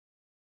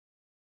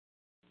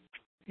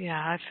 Yeah,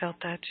 I felt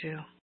that too.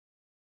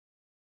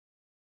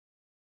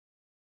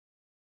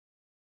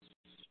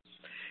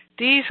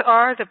 These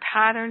are the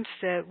patterns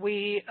that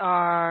we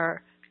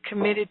are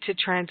committed to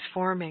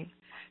transforming.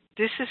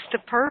 This is the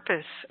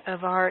purpose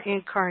of our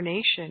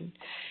incarnation,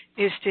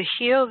 is to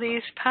heal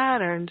these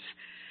patterns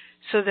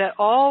so that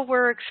all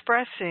we're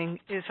expressing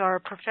is our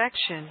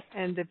perfection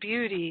and the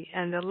beauty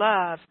and the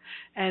love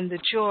and the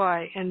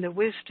joy and the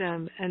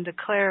wisdom and the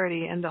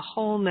clarity and the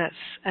wholeness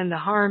and the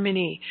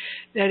harmony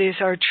that is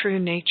our true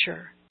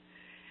nature.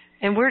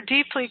 And we're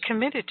deeply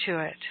committed to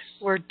it.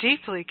 We're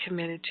deeply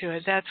committed to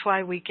it. That's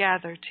why we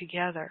gather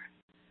together.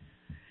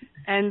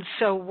 And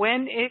so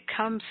when it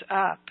comes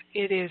up,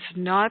 it is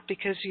not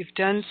because you've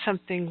done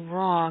something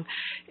wrong.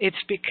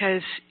 It's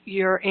because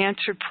your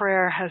answered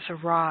prayer has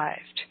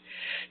arrived.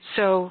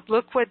 So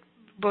look what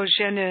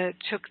Bojana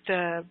took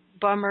the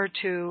bummer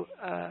to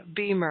a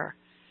Beamer,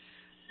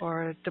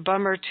 or the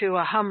bummer to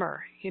a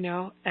Hummer,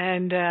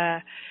 and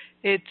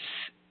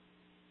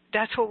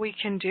that's what we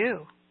can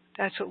do.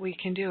 That's what we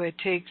can do. It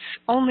takes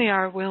only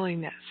our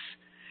willingness.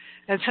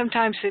 And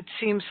sometimes it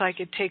seems like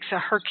it takes a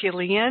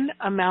Herculean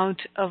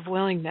amount of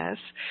willingness,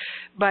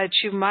 but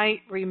you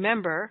might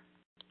remember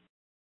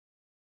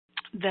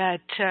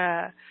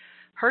that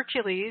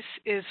Hercules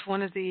is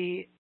one of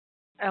the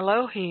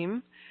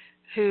Elohim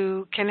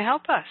who can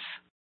help us.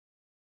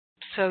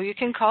 So you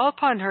can call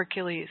upon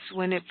Hercules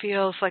when it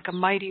feels like a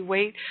mighty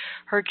weight.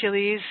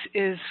 Hercules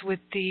is with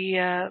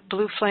the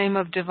blue flame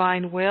of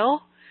divine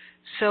will.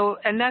 So,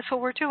 and that's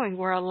what we're doing.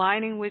 We're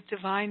aligning with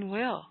divine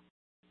will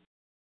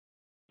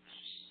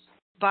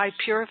by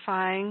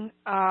purifying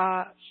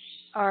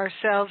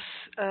ourselves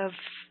of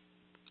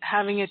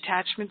having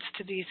attachments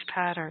to these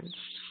patterns.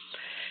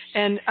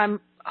 And I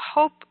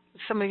hope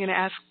somebody's going to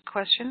ask a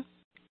question.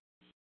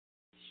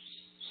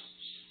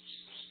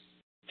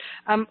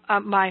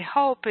 My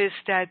hope is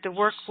that the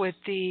work with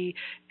the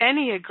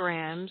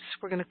Enneagrams,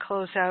 we're going to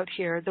close out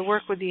here, the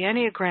work with the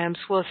Enneagrams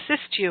will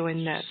assist you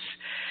in this,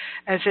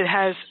 as it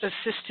has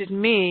assisted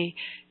me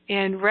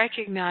in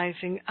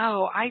recognizing,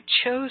 oh, I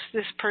chose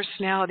this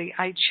personality,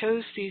 I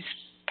chose these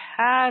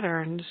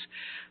patterns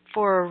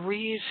for a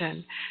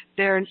reason.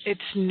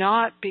 It's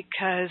not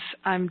because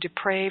I'm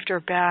depraved or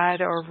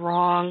bad or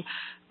wrong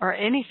or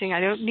anything. I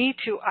don't need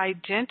to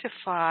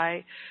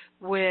identify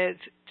with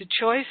the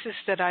choices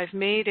that I've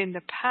made in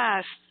the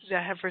past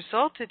that have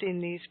resulted in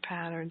these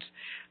patterns.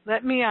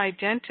 Let me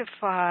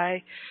identify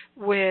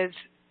with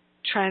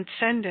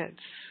transcendence,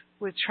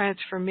 with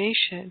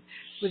transformation,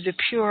 with the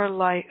pure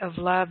light of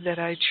love that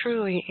I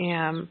truly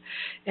am,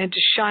 and to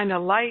shine a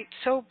light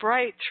so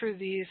bright through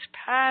these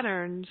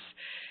patterns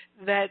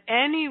that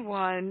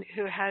anyone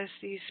who has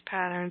these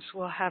patterns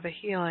will have a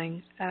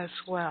healing as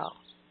well.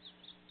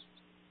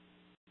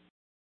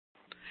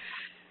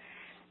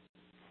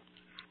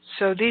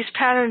 So these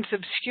patterns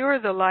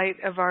obscure the light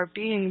of our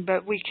being,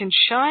 but we can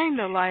shine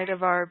the light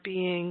of our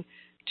being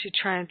to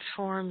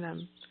transform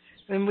them.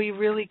 And we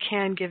really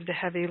can give the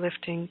heavy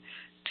lifting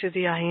to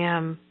the I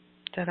am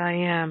that I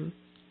am.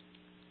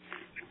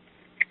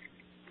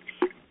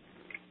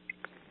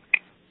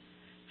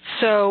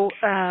 So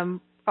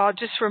I'll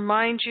just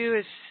remind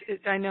you,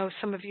 I know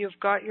some of you have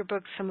got your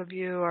books, some of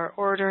you are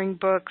ordering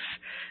books,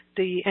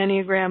 the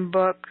Enneagram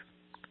book.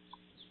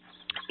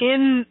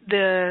 In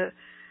the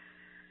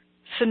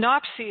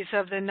synopses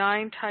of the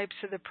 9 types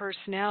of the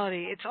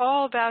personality, it's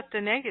all about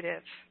the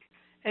negative.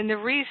 And the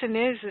reason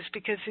is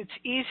because it's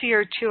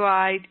easier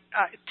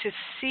to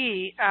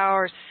see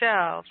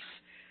ourselves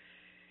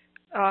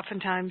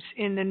oftentimes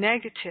in the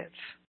negative.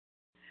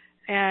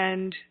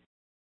 And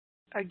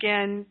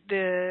again,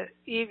 the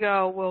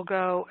ego will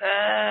go,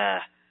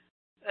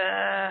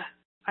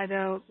 I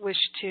don't wish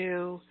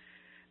to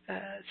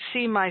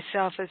see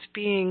myself as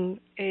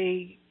being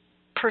a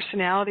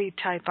personality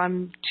type.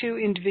 I'm too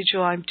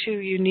individual, I'm too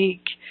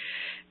unique.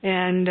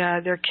 And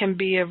there can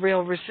be a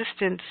real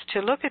resistance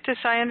to look at this.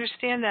 I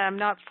understand that. I'm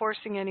not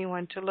forcing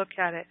anyone to look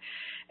at it.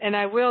 And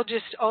I will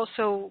just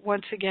also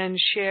once again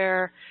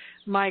share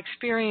my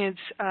experience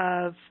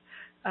of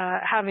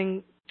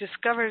having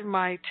discovered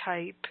my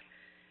type.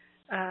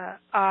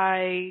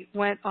 I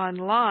went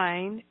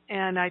online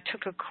and I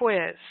took a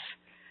quiz.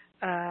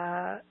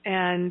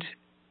 And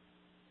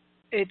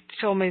it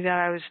told me that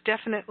I was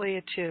definitely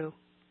a 2.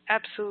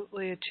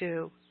 Absolutely a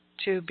 2.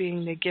 2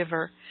 being the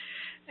giver.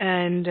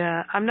 And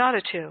I'm not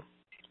a 2.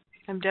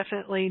 I'm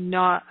definitely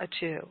not a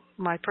 2.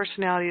 My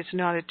personality is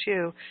not a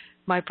 2.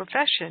 My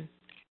profession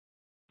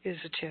is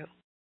a 2.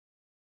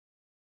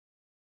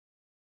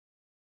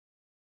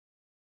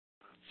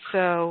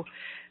 So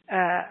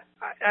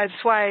that's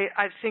why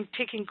I think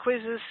taking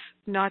quizzes,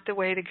 not the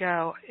way to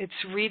go. It's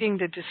reading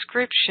the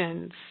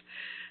descriptions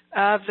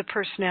of the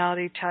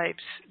personality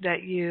types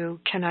that you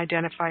can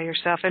identify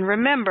yourself. And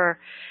remember,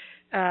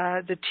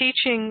 the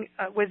teaching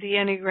with the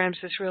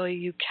Enneagrams is really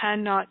you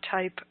cannot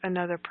type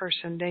another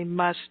person. They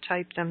must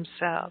type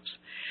themselves.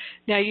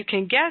 Now, you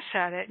can guess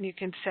at it, and you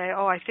can say,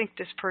 oh, I think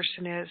this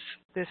person is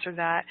this or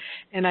that.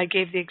 And I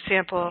gave the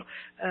example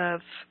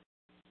of,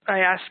 I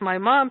asked my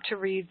mom to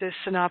read the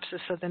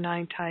synopsis of the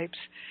 9 types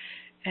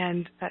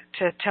and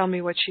to tell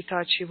me what she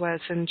thought she was.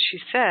 And she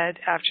said,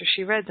 after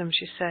she read them,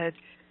 she said,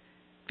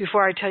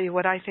 before I tell you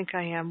what I think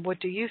I am, what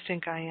do you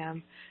think I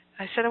am?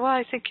 I said, well,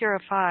 I think you're a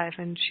 5.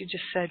 And she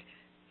just said,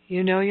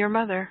 you know your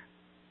mother.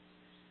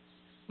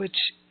 Which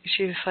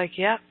she was like,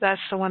 yeah, that's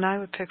the one I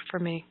would pick for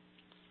me.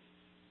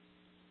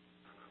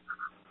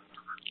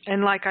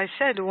 And like I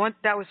said,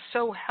 that was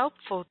so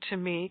helpful to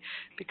me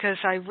because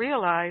I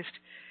realized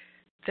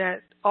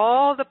that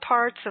all the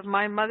parts of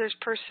my mother's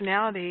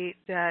personality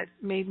that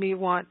made me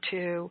want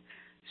to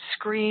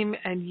scream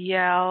and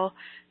yell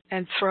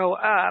and throw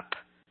up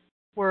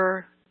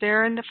were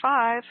there in the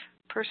 5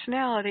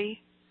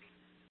 personality.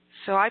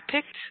 So I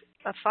picked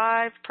a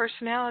 5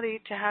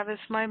 personality to have as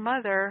my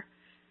mother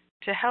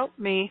to help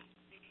me,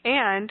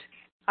 and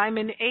I'm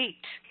an 8.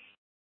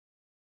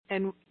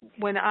 And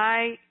when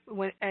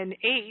an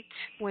 8,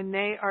 when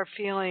they are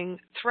feeling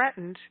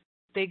threatened,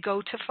 they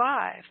go to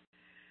 5.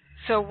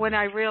 So when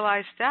I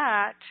realized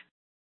that,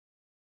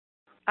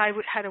 I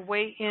had a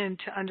way in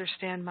to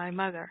understand my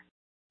mother,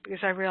 because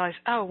I realized,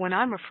 oh, when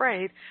I'm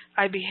afraid,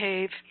 I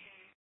behave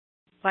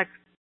like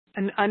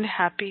an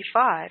unhappy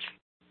 5.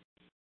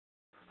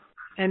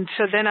 And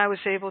so then I was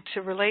able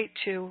to relate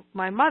to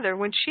my mother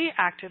when she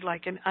acted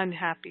like an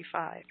unhappy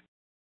 5.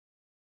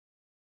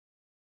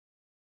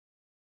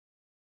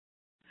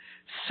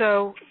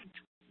 So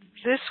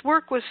this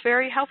work was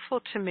very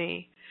helpful to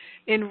me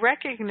in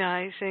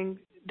recognizing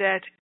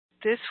that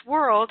this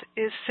world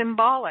is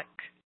symbolic.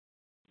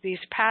 These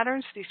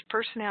patterns, these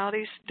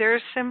personalities,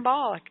 they're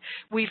symbolic.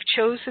 We've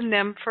chosen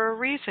them for a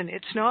reason.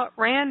 It's not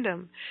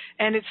random,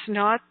 and it's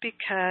not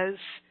because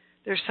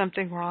there's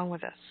something wrong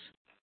with us.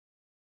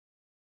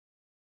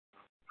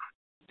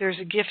 There's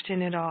a gift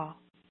in it all.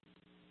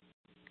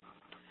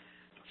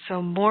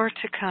 So more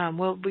to come.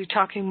 We'll be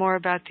talking more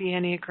about the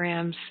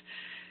Enneagrams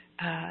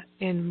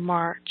in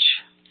March.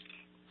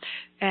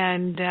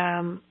 And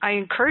I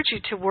encourage you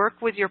to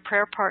work with your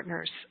prayer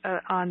partners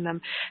on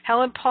them.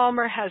 Helen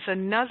Palmer has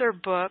another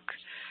book,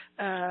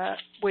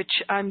 which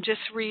I'm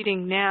just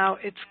reading now.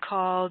 It's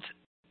called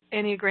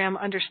Enneagram,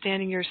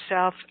 Understanding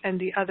Yourself and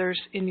the Others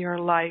in Your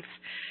Life.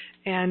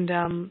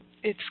 And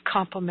it's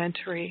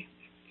complimentary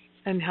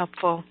and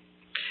helpful.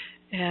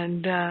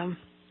 And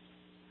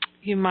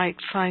you might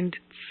find,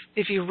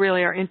 if you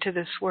really are into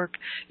this work,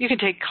 you can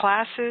take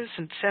classes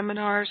and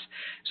seminars.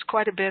 There's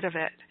quite a bit of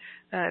it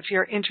if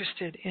you're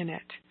interested in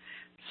it.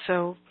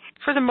 So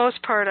for the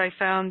most part, I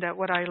found that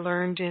what I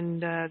learned in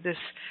the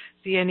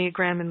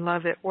Enneagram and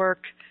Love at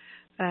Work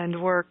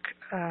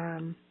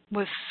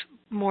was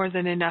more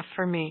than enough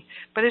for me.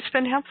 But it's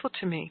been helpful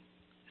to me.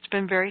 It's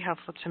been very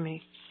helpful to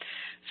me.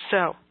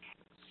 So,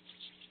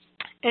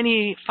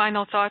 any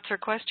final thoughts or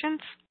questions?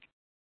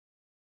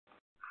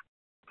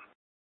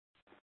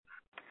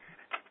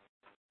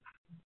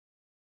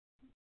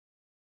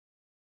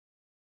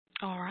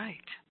 All right.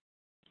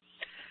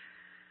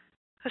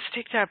 Let's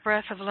take that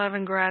breath of love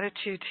and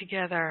gratitude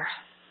together.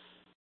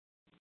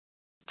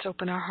 Let's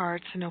open our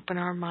hearts and open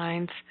our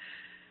minds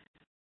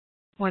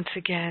once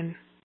again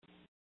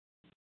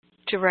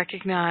to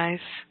recognize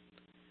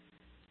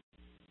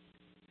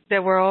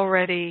that we're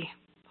already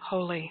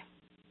holy.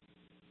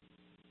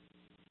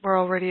 We're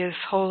already as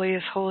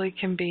holy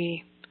can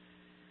be.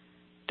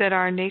 That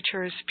our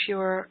nature is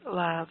pure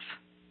love.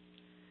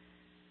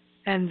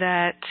 And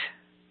that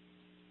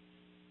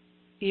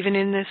even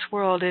in this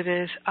world, it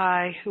is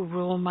I who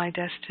rule my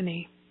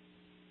destiny.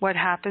 What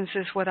happens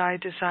is what I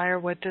desire.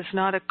 What does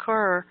not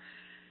occur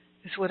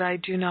is what I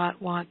do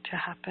not want to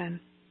happen.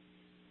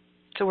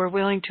 So we're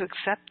willing to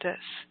accept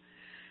this.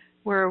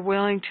 We're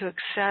willing to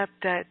accept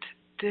that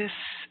this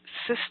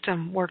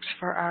system works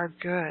for our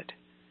good.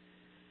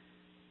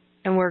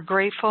 And we're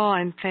grateful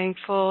and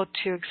thankful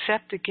to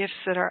accept the gifts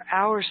that are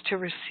ours to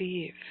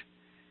receive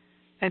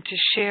and to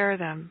share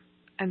them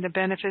and the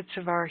benefits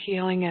of our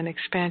healing and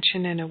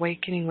expansion and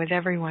awakening with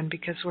everyone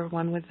because we're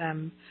one with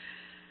them.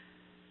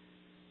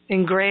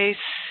 In grace,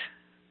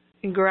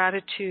 in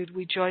gratitude,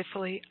 we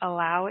joyfully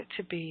allow it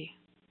to be.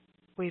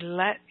 We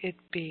let it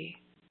be.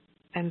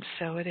 And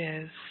so it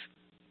is.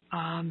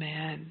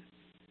 Amen.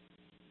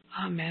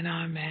 Amen,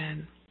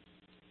 amen.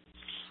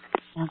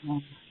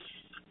 Amen.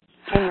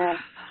 Amen.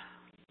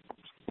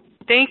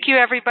 Thank you,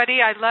 everybody.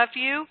 I love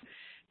you.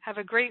 Have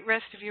a great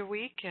rest of your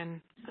week,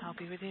 and I'll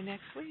be with you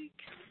next week.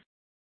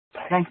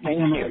 Thank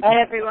you.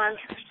 Bye, everyone.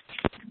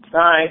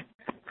 Bye.